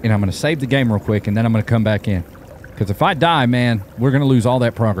run out and I'm going to save the game real quick and then I'm going to come back in. Because if I die, man, we're going to lose all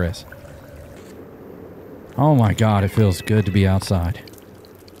that progress. Oh my God, it feels good to be outside.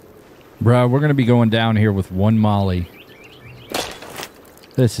 Bro, we're going to be going down here with 1 molly.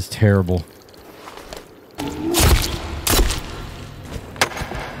 This is terrible.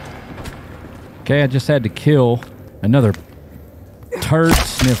 Okay, I just had to kill another turd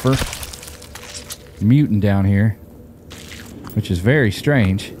sniffer mutant down here, which is very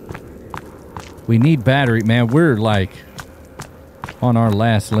strange. We need battery, man. We're like on our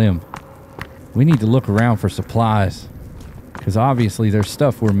last limb. We need to look around for supplies because obviously there's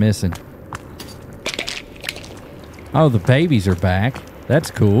stuff we're missing. Oh, the babies are back. That's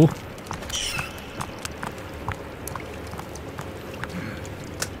cool.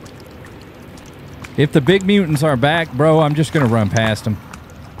 If the big mutants are back, bro, I'm just going to run past them.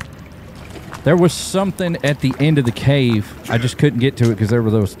 There was something at the end of the cave. I just couldn't get to it because there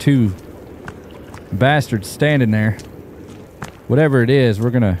were those 2 bastards standing there. Whatever it is,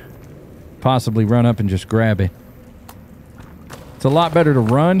 we're going to possibly run up and just grab it. It's a lot better to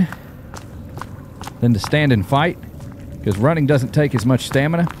run than to stand and fight because running doesn't take as much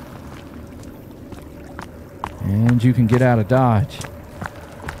stamina. And you can get out of Dodge.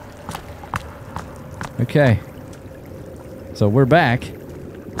 Okay. So we're back.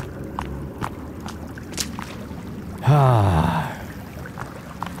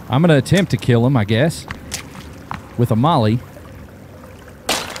 I'm going to attempt to kill him, I guess, with a molly.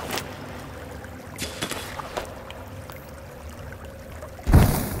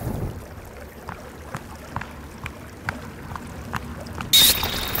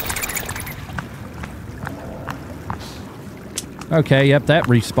 Okay, yep, that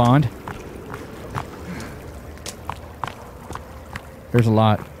respawned. There's a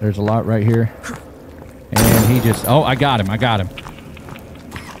lot. There's a lot right here. And he just... Oh, I got him. I got him.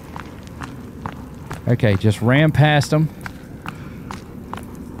 Okay, just ran past him.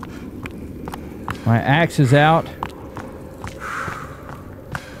 My axe is out.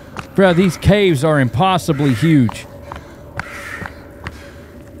 Bro, these caves are impossibly huge.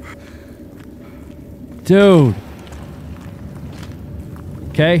 Dude.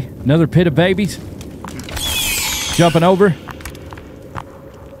 Okay, another pit of babies. Jumping over.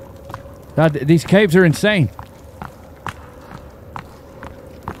 God, these caves are insane.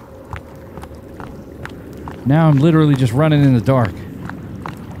 Now I'm literally just running in the dark.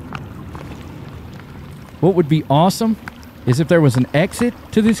 What would be awesome is if there was an exit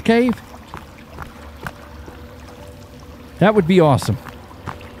to this cave. That would be awesome.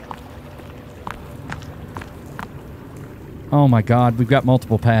 Oh my God, we've got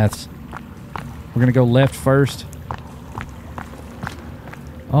multiple paths. We're gonna go left first.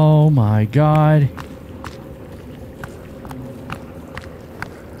 Oh my God.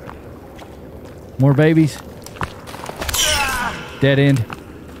 More babies. Dead end.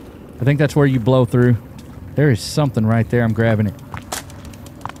 I think that's where you blow through. There is something right there. I'm grabbing it.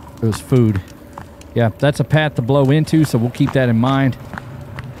 It was food. Yeah, that's a path to blow into, so we'll keep that in mind.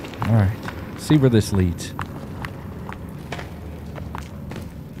 All right. See where this leads.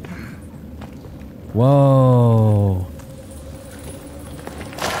 Whoa.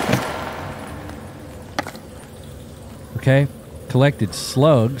 Okay. Collected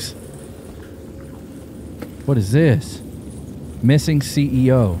slugs. What is this? Missing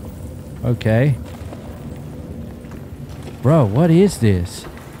CEO. Okay. Bro, what is this?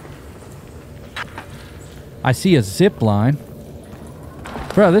 I see a zip line.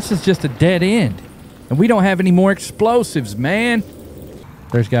 Bro, this is just a dead end. And we don't have any more explosives, man.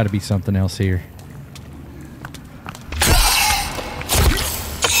 There's got to be something else here.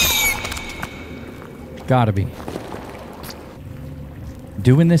 Gotta be.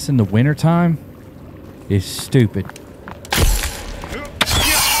 Doing this in the wintertime is stupid.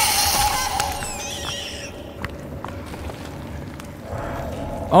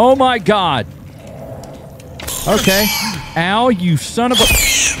 Oh my God. Okay. Ow, you son of a...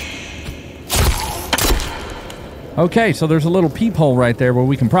 Okay, so there's a little peephole right there where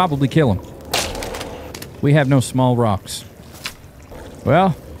we can probably kill him. We have no small rocks.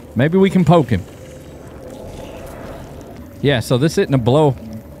 Well, maybe we can poke him. Yeah, so this isn't a blow.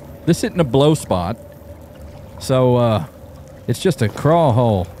 This isn't a blow spot. So, it's just a crawl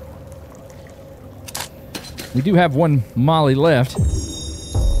hole. We do have one molly left.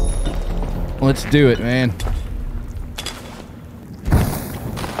 Let's do it, man.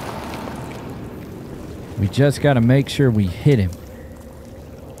 We just got to make sure we hit him.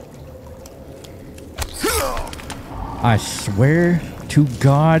 I swear to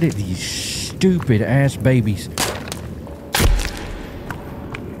God, these stupid ass babies.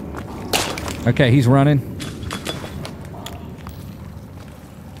 Okay, he's running.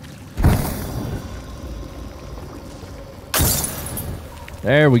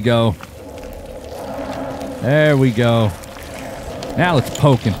 There we go. There we go. Now let's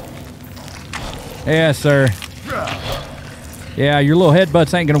poke him. Yeah, sir. Yeah, your little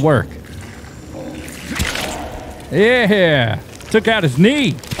headbutts ain't gonna work. Yeah. Took out his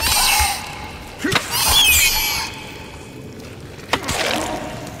knee.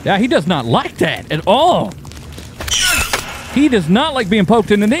 Yeah, he does not like that at all. He does not like being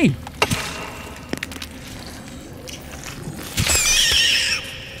poked in the knee.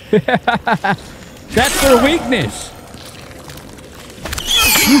 That's their weakness.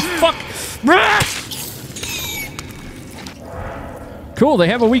 You fuck. Cool, they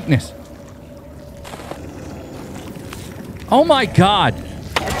have a weakness. Oh my God.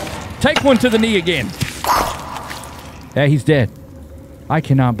 Take one to the knee again. Yeah, he's dead. I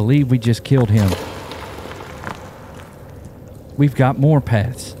cannot believe we just killed him. We've got more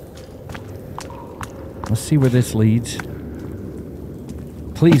paths. Let's see where this leads.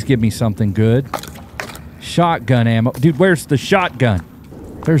 Please give me something good. Shotgun ammo. Dude, where's the shotgun?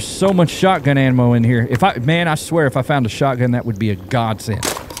 There's so much shotgun ammo in here. Man, I swear if I found a shotgun, that would be a godsend.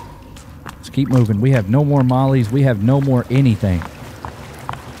 Let's keep moving. We have no more mollies. We have no more anything.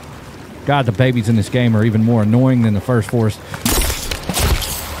 God, the babies in this game are even more annoying than the first forest.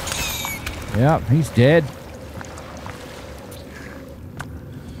 Yep, he's dead.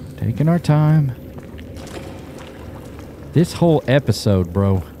 Taking our time. This whole episode,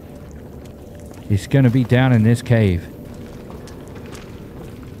 bro, is going to be down in this cave.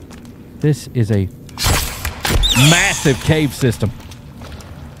 This is a massive cave system.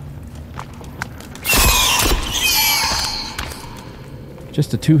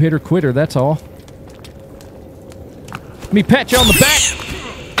 Just a two-hitter quitter, that's all. Let me pat you on the back.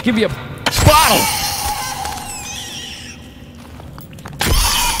 Give you a bottle.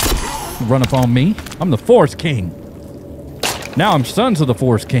 Run up on me. I'm the Forest King. Now I'm Sons of the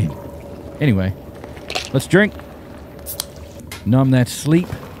Forest King. Anyway, let's drink. Numb that sleep.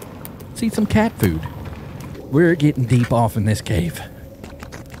 Let's eat some cat food. We're getting deep off in this cave.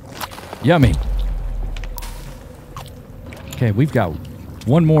 Yummy. Okay, we've got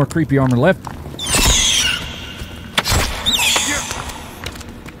one more creepy armor left.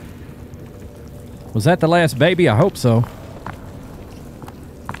 Was that the last baby? I hope so.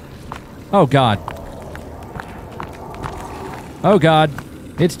 Oh, God. Oh, God.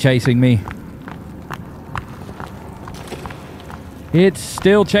 It's chasing me. It's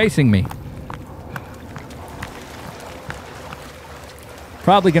still chasing me.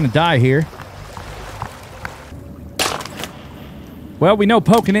 Probably gonna die here. Well, we know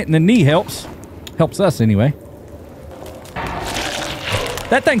poking it in the knee helps. Helps us anyway.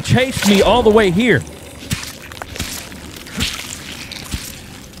 That thing chased me all the way here.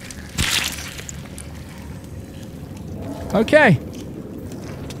 Okay.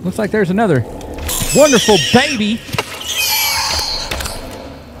 Looks like there's another wonderful baby.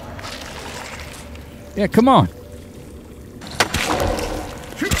 Yeah, come on.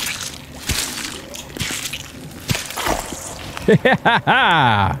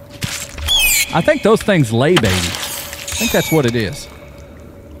 I think those things lay babies. I think that's what it is.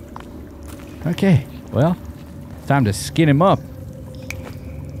 Okay, well, time to skin him up.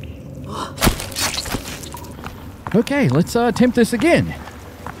 Okay, let's attempt this again.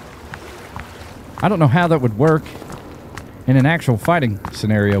 I don't know how that would work in an actual fighting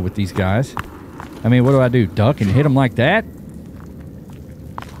scenario with these guys. I mean, what do? Duck and hit them like that?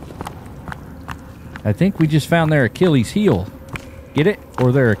 I think we just found their Achilles heel. Get it?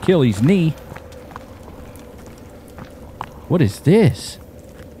 Or their Achilles knee. What is this?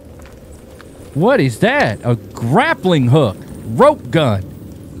 What is that? A grappling hook. Rope gun.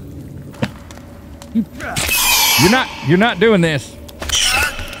 You're not doing this.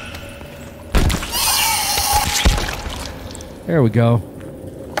 There we go.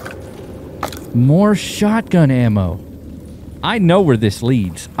 More shotgun ammo. I know where this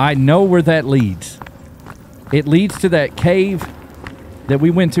leads. I know where that leads. It leads to that cave that we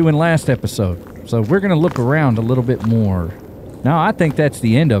went to in last episode. So we're going to look around a little bit more. Now, I think that's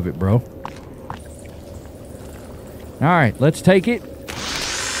the end of it, bro. All right, let's take it.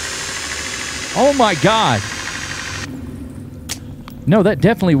 Oh, my God. No, that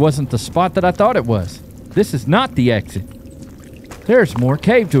definitely wasn't the spot that I thought it was. This is not the exit. There's more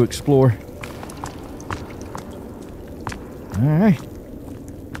cave to explore. All right.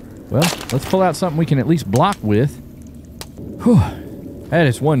 Well, let's pull out something we can at least block with. Whew. That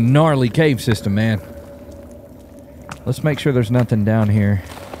is one gnarly cave system, man. Let's make sure there's nothing down here.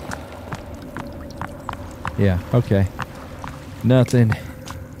 Yeah, okay. Nothing.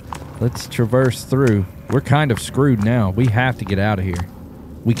 Let's traverse through. We're kind of screwed now. We have to get out of here.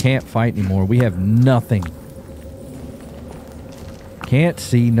 We can't fight anymore. We have nothing. Can't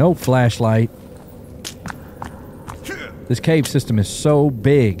see. No flashlight. This cave system is so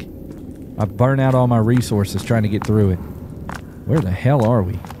big. I've burned out all my resources trying to get through it. Where the hell are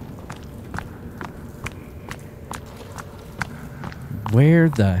we? Where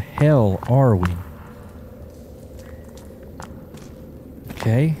the hell are we?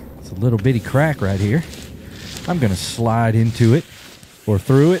 Okay, it's a little bitty crack right here. I'm going to slide into it or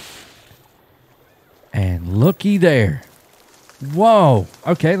through it. And looky there. Whoa.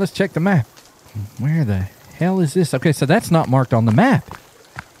 Okay, let's check the map. Where the hell is this? Okay, so that's not marked on the map.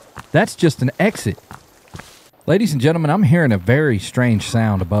 That's just an exit. Ladies and gentlemen, I'm hearing a very strange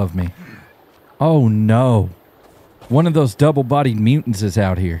sound above me. Oh no. One of those double-bodied mutants is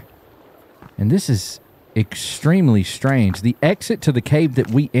out here. And this is extremely strange. The exit to the cave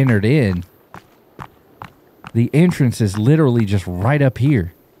that we entered in, the entrance is literally just right up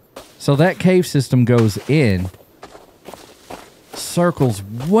here. So that cave system goes in circles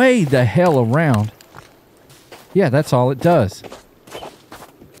way the hell around. Yeah, that's all it does.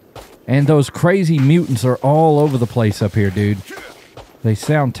 And those crazy mutants are all over the place up here, dude. They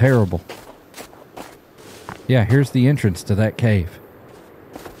sound terrible. Yeah, here's the entrance to that cave.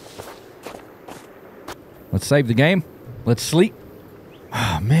 Let's save the game. Let's sleep.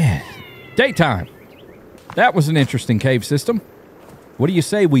 Oh, man. Daytime. That was an interesting cave system. What do you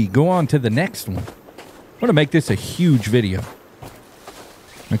say we go on to the next one? I'm going to make this a huge video.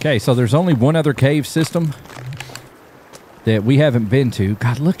 Okay, so there's only one other cave system that we haven't been to.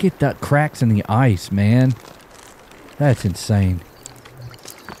 God, look at the cracks in the ice, man. That's insane.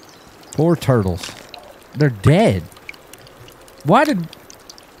 Poor turtles. They're dead. Why did...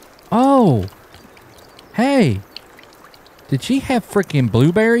 Oh. Hey. Did she have freaking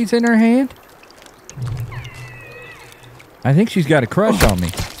blueberries in her hand? I think she's got a crush on me.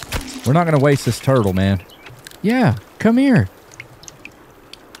 We're not going to waste this turtle, man. Yeah, come here.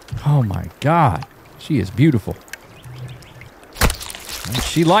 Oh my God. She is beautiful.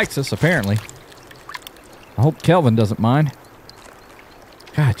 She likes us, apparently. I hope Kelvin doesn't mind.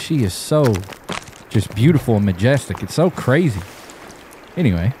 God, she is so just beautiful and majestic. It's so crazy.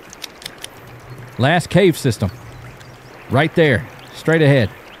 Anyway. Last cave system. Right there. Straight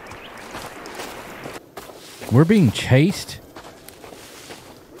ahead. We're being chased?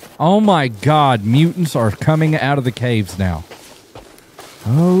 Oh my God. Mutants are coming out of the caves now.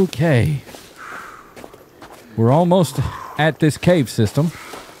 Okay. We're almost at this cave system.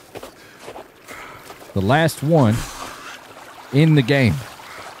 The last one in the game.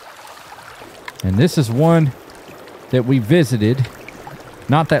 And this is one that we visited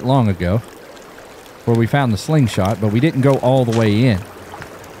not that long ago, where we found the slingshot, but we didn't go all the way in.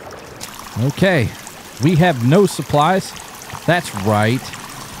 Okay. We have no supplies. That's right.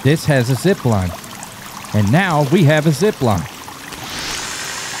 This has a zip line. And now we have a zip line.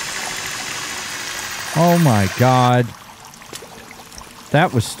 Oh my God.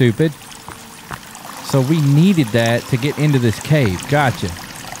 That was stupid. So we needed that to get into this cave. Gotcha.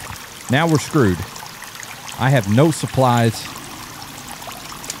 Now we're screwed. I have no supplies.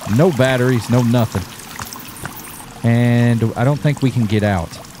 No batteries. No nothing. And I don't think we can get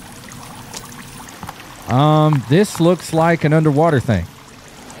out. This looks like an underwater thing.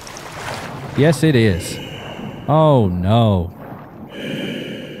 Yes, it is. Oh, no.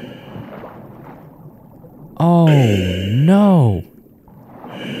 Oh, no.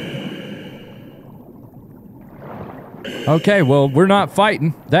 Okay, well, we're not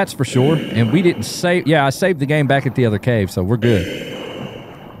fighting, that's for sure. And we didn't save... Yeah, I saved the game back at the other cave, so we're good.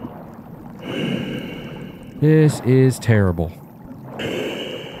 This is terrible.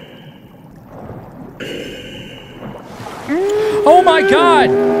 Oh my God!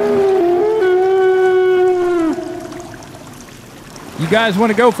 You guys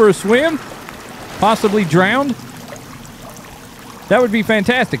want to go for a swim? Possibly drowned? That would be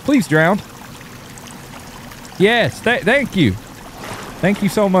fantastic. Please drown. Yes, thank you. Thank you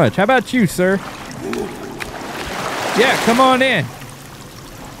so much. How about you, sir? Yeah, come on in.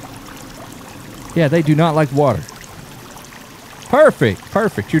 Yeah, they do not like water. Perfect,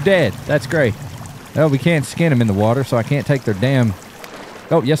 perfect. You're dead. That's great. Oh, we can't skin them in the water, so I can't take their damn...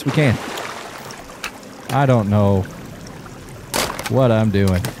 Oh, yes, we can. I don't know what I'm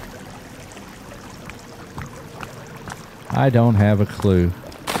doing. I don't have a clue.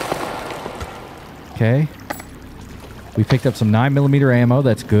 Okay. We picked up some 9mm ammo.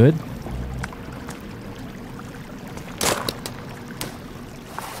 That's good.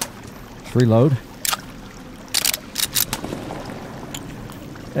 Let's reload.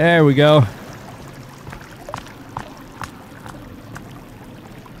 There we go.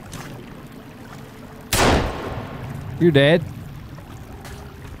 You're dead.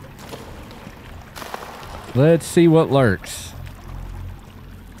 Let's see what lurks.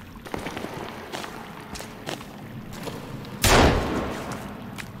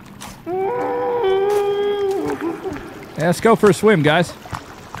 Yeah, let's go for a swim, guys.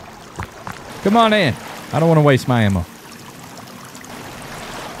 Come on in. I don't want to waste my ammo.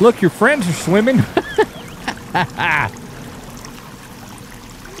 Look, your friends are swimming. Yeah,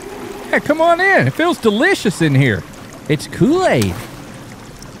 come on in. It feels delicious in here. It's Kool-Aid.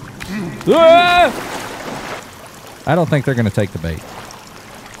 Ah! I don't think they're going to take the bait.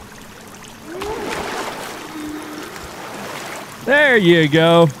 There you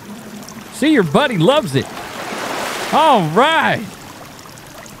go. See, your buddy loves it. All right.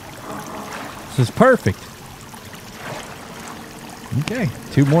 This is perfect. Okay,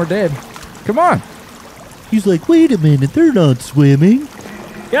 2 more dead. Come on. He's like, wait a minute, they're not swimming.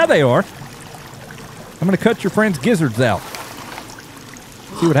 Yeah, they are. I'm going to cut your friend's gizzards out.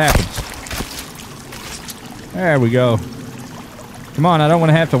 See what happens. There we go. Come on, I don't want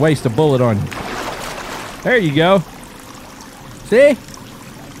to have to waste a bullet on you. There you go. See?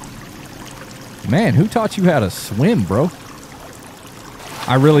 Man, who taught you how to swim, bro?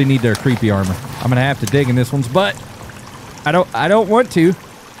 I really need their creepy armor. I'm gonna have to dig in this one's butt. I don't want to.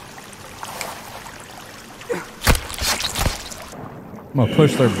 I'm gonna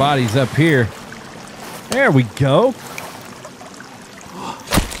push their bodies up here. There we go.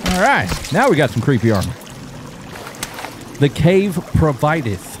 All right, now we got some creepy armor. The cave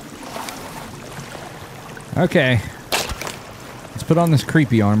provideth. Okay. Let's put on this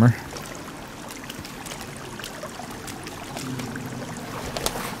creepy armor.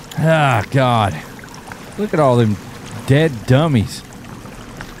 Ah, God. Look at all them dead dummies.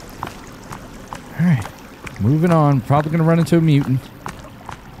 All right. Moving on. Probably going to run into a mutant.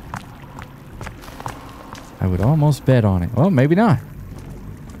 I would almost bet on it. Well, maybe not.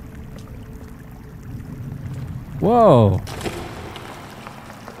 Whoa.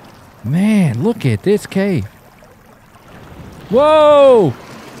 Man, look at this cave. Whoa.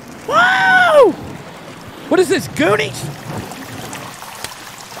 Whoa! What is this, Goonies?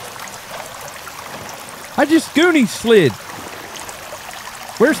 I just Goonies slid.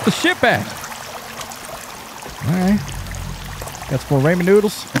 Where's the ship at? All right. Got some more ramen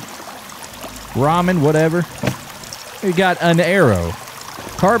noodles. Ramen, whatever. We got an arrow.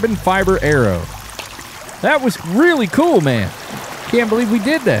 Carbon fiber arrow. That was really cool, man. Can't believe we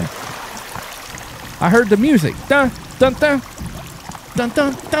did that. I heard the music. Dun, dun, dun. Dun,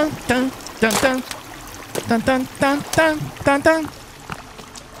 dun, dun, dun, dun, dun. Dun, dun, dun, dun, dun, dun.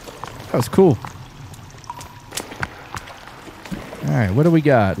 That was cool. All right, what do we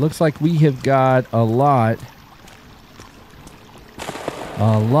got? Looks like we have got a lot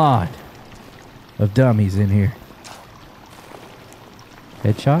of dummies in here.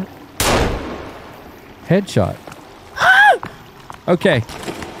 Headshot? Headshot. Ah! Okay.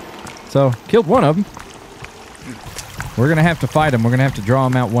 So, killed one of them. We're going to have to fight them. We're going to have to draw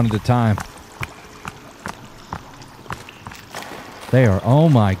them out one at a time. They are, oh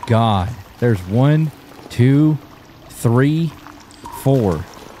my God. There's 1, 2, 3, 4.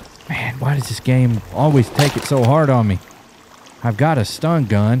 Man, why does this game always take it so hard on me? I've got a stun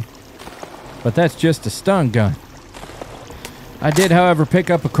gun, but that's just a stun gun. I did, however, pick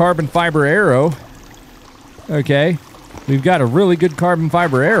up a carbon fiber arrow. Okay. We've got a really good carbon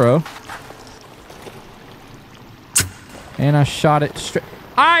fiber arrow. And I shot it straight.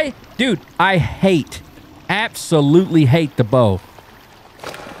 Dude, I absolutely hate the bow.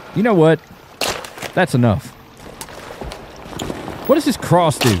 You know what? That's enough. What does this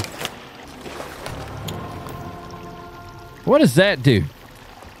cross do? What does that do?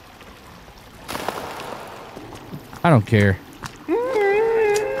 I don't care.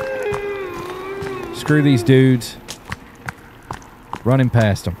 Screw these dudes. Running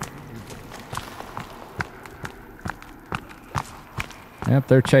past them. Yep,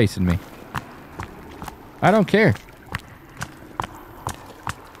 they're chasing me. I don't care.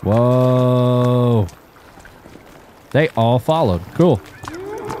 Whoa. They all followed. Cool.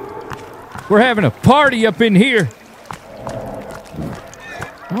 We're having a party up in here.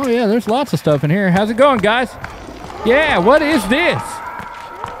 Oh, yeah, there's lots of stuff in here. How's it going, guys? Yeah, what is this?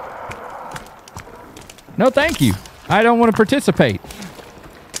 No, thank you. I don't want to participate.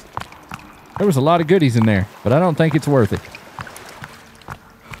 There was a lot of goodies in there, but I don't think it's worth it.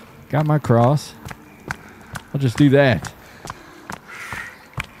 Got my cross. I'll just do that.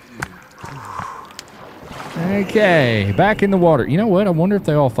 Okay, back in the water. You know what? I wonder if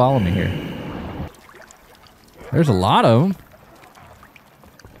they all follow me here. There's a lot of them.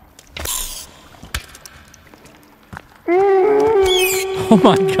 Oh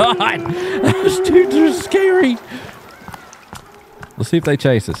my God! Those dudes are scary. Let's see if they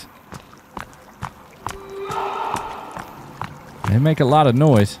chase us. They make a lot of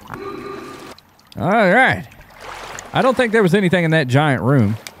noise. All right. I don't think there was anything in that giant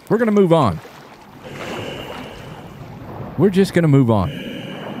room. We're going to move on. We're just going to move on.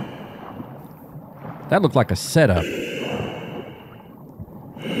 That looked like a setup.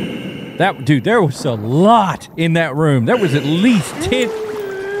 Dude, there was a lot in that room. There was at least 10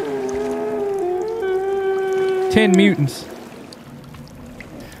 mutants.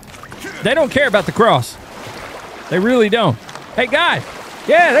 They don't care about the cross. They really don't. Hey, guys.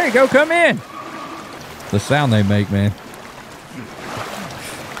 Yeah, there you go. Come in. The sound they make, man.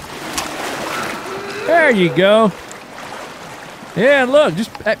 There you go. Yeah, look.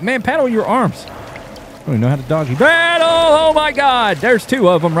 Just, man, paddle your arms. I don't even know how to doggy paddle. Oh, my God. There's 2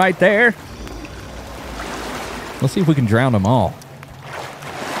 of them right there. Let's see if we can drown them all.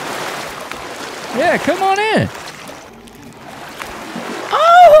 Yeah, come on in.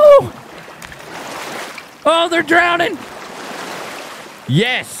 Oh! Oh, they're drowning.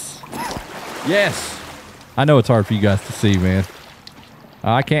 Yes. Yes. I know it's hard for you guys to see, man.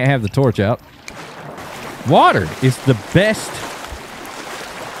 I can't have the torch out. Water is the best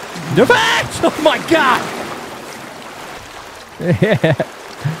defense. Oh, my God. Yeah.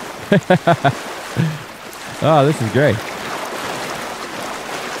 Oh, this is great.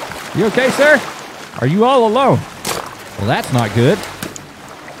 You okay, sir? Are you all alone? Well, that's not good.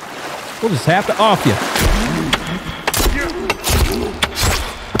 We'll just have to off you.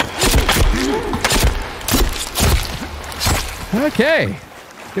 Okay.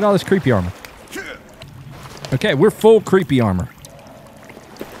 Get all this creepy armor. Okay, we're full creepy armor.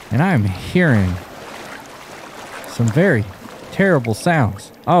 And I am hearing some very terrible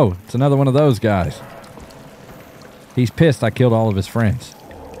sounds. Oh, it's another one of those guys. He's pissed I killed all of his friends.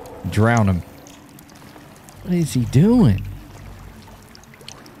 Drown him. What is he doing?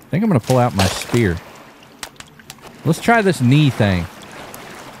 I think I'm going to pull out my spear. Let's try this knee thing.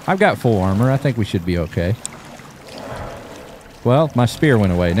 I've got full armor. I think we should be okay. Well, my spear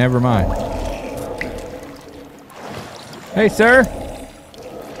went away. Never mind. Hey, sir.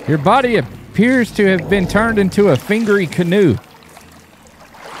 Your body appears to have been turned into a fingery canoe.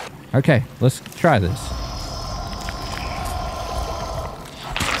 Okay, let's try this.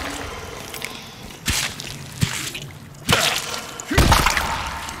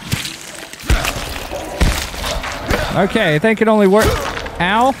 Okay, I think it only worked.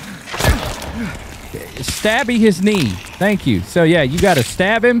 Ow. Stabby his knee. Thank you. So, yeah, you got to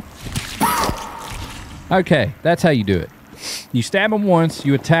stab him. Okay, that's how you do it. You stab him once,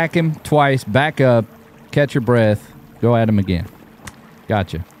 you attack him twice, back up, catch your breath, go at him again.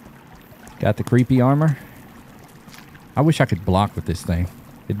 Gotcha. Got the creepy armor. I wish I could block with this thing.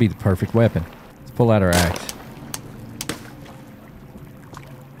 It'd be the perfect weapon. Let's pull out our axe.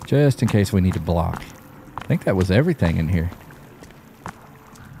 Just in case we need to block. I think that was everything in here.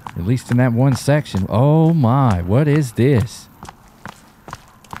 At least in that one section. Oh my, what is this?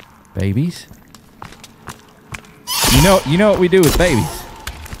 Babies? You know what we do with babies.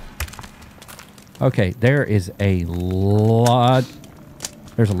 Okay, there is a lot.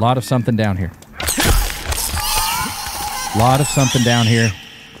 There's a lot of something down here. Lot of something down here.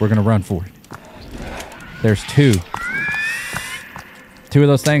 We're gonna run for it. There's two. Two of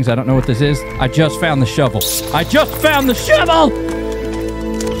those things. I don't know what this is. I just found the shovel. I just found the shovel!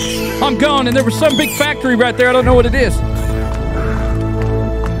 I'm gone, and there was some big factory right there. I don't know what it is.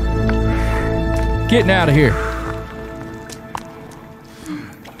 Getting out of here.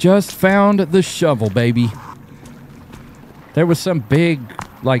 Just found the shovel, baby. There was some big,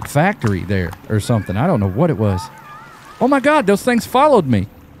 like, factory there or something. I don't know what it was. Oh, my God, those things followed me.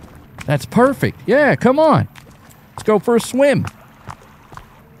 That's perfect. Yeah, come on. Let's go for a swim.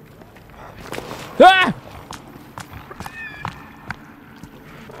 Ah!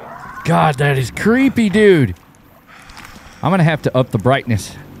 God, that is creepy, dude. I'm going to have to up the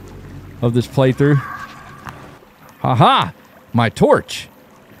brightness of this playthrough. Haha, my torch.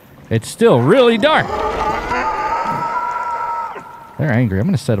 It's still really dark. They're angry. I'm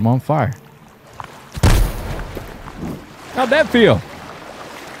going to set them on fire. How'd that feel?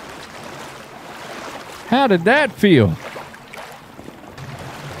 How did that feel?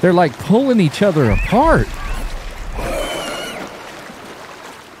 They're like pulling each other apart.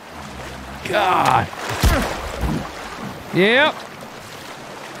 God. Yep.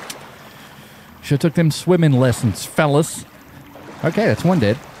 Should've took them swimming lessons, fellas. Okay, that's one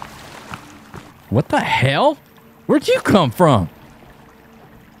dead. What the hell? Where'd you come from?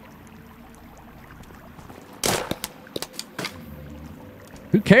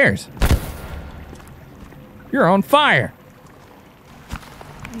 Who cares? You're on fire.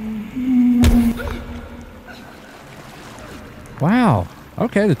 Wow.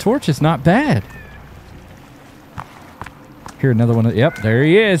 Okay, the torch is not bad. Here, another one. Yep, there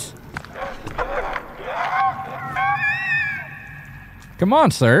he is. Come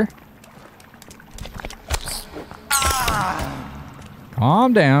on, sir.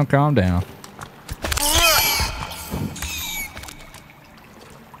 Calm down, calm down.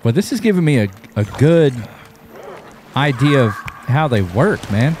 Well, this is giving me a good idea of how they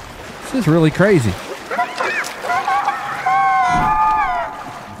work, man. This is really crazy.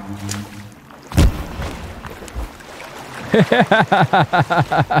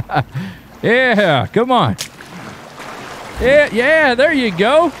 Yeah, come on. Yeah, there you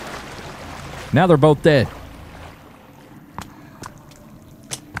go. Now they're both dead.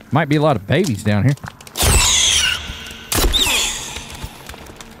 Might be a lot of babies down here.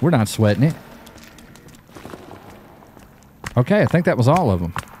 We're not sweating it. Okay, I think that was all of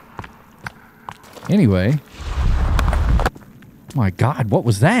them. Anyway. My God, what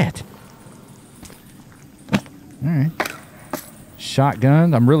was that? All right.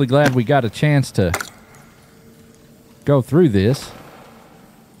 Shotgun. I'm really glad we got a chance to go through this.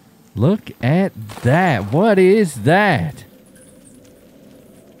 Look at that. What is that?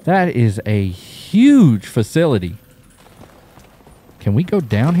 That is a huge facility. Can we go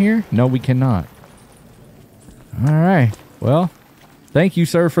down here? No, we cannot. All right. Well, thank you,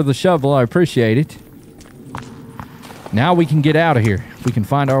 sir, for the shovel. I appreciate it. Now we can get out of here. We can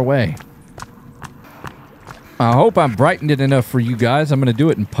find our way. I hope I brightened it enough for you guys. I'm going to do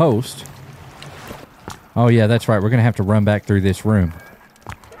it in post. Oh, yeah, that's right. We're going to have to run back through this room.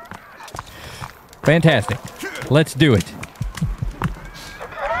 Fantastic. Let's do it.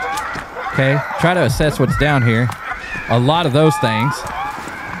 Okay, try to assess what's down here. A lot of those things.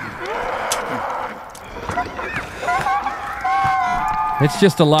 It's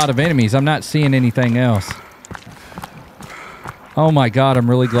just a lot of enemies. I'm not seeing anything else. Oh my God, I'm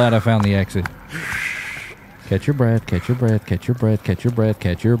really glad I found the exit. Catch your breath, catch your breath, catch your breath, catch your breath,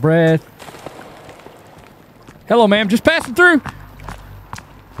 catch your breath. Hello, ma'am, just passing through.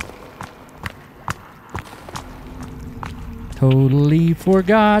 Totally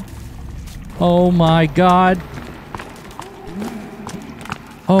forgot. Oh my God.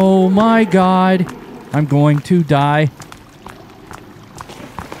 Oh my God. I'm going to die.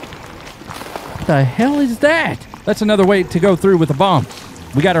 What the hell is that? That's another way to go through with a bomb.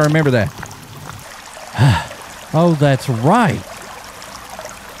 We got to remember that. Oh, that's right.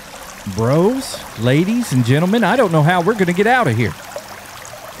 Bros, ladies, and gentlemen, I don't know how we're going to get out of here.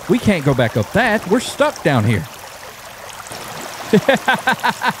 We can't go back up that. We're stuck down here.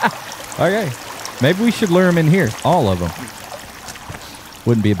 Okay. Maybe we should lure them in here. All of them.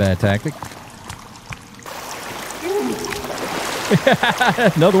 Wouldn't be a bad tactic.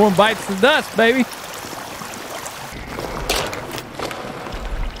 Another one bites the dust, baby.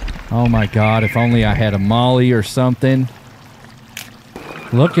 Oh my God, if only I had a molly or something.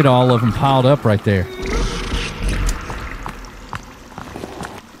 Look at all of them piled up right there.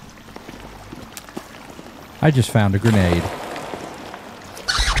 I just found a grenade.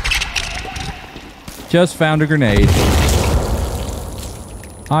 Just found a grenade.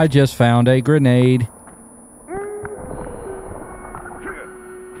 I just found a grenade.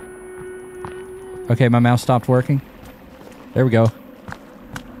 Okay, my mouse stopped working. There we go.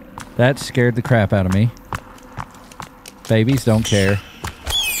 That scared the crap out of me. Babies don't care.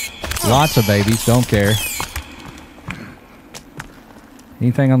 Lots of babies don't care.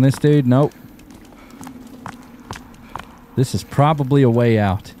 Anything on this dude? Nope. This is probably a way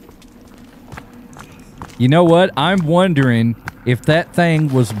out. You know what? I'm wondering if that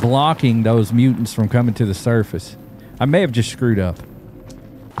thing was blocking those mutants from coming to the surface. I may have just screwed up.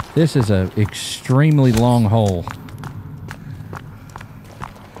 This is an extremely long hole.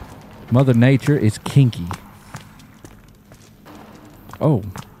 Mother Nature is kinky. Oh.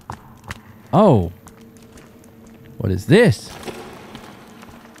 Oh. What is this?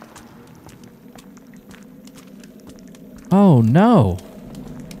 Oh, no.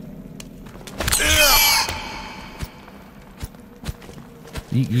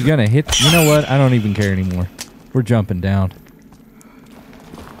 You gonna hit... You know what? I don't even care anymore. We're jumping down.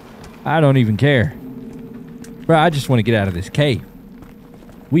 I don't even care. Bro, I just want to get out of this cave.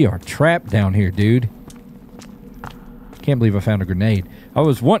 We are trapped down here, dude. Can't believe I found a grenade. I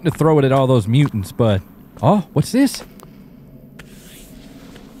was wanting to throw it at all those mutants, but... Oh, what's this?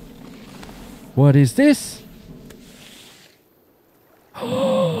 What is this?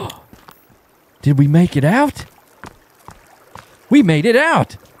 Did we make it out? We made it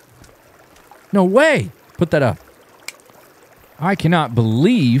out! No way! Put that up. I cannot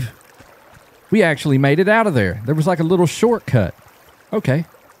believe we actually made it out of there. There was like a little shortcut. Okay.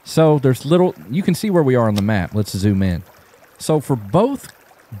 So there's little... You can see where we are on the map. Let's zoom in. So for both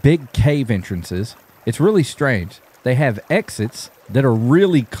big cave entrances, it's really strange. They have exits that are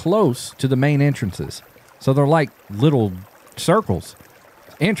really close to the main entrances. So they're like little circles.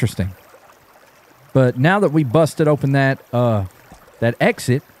 Interesting. But now that we busted open that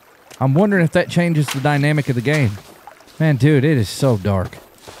exit, I'm wondering if that changes the dynamic of the game. Man, dude, it is so dark.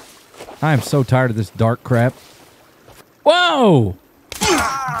 I am so tired of this dark crap. Whoa!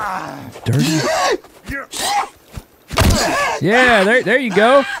 Dirty. Yeah, there you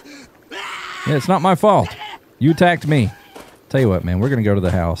go. Yeah, it's not my fault. You attacked me. Tell you what, man, we're going to go to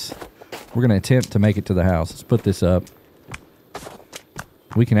the house. We're going to attempt to make it to the house. Let's put this up.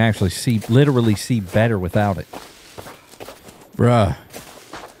 We can actually see, literally see better without it. Bruh.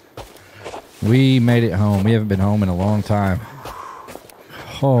 We made it home. We haven't been home in a long time.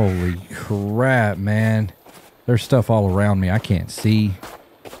 Holy crap, man. There's stuff all around me I can't see.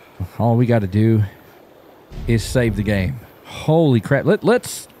 All we got to do is save the game. Holy crap.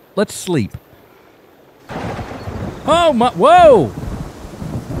 Let's sleep. Oh my, whoa!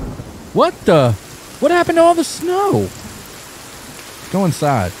 What happened to all the snow? Go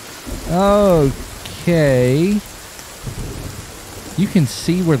inside. Okay. You can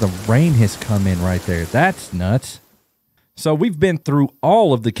see where the rain has come in right there. That's nuts. So we've been through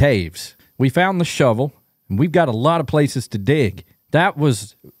all of the caves. We found the shovel, and we've got a lot of places to dig. That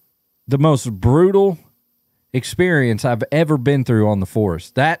was the most brutal experience I've ever been through on the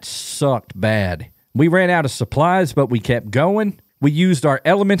forest. That sucked bad. We ran out of supplies, but we kept going. We used our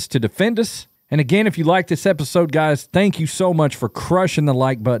elements to defend us. And again, if you like this episode, guys, thank you so much for crushing the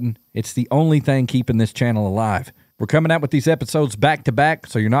like button. It's the only thing keeping this channel alive. We're coming out with these episodes back to back,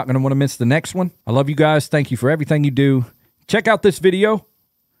 so you're not going to want to miss the next one. I love you guys. Thank you for everything you do. Check out this video,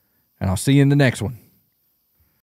 and I'll see you in the next one.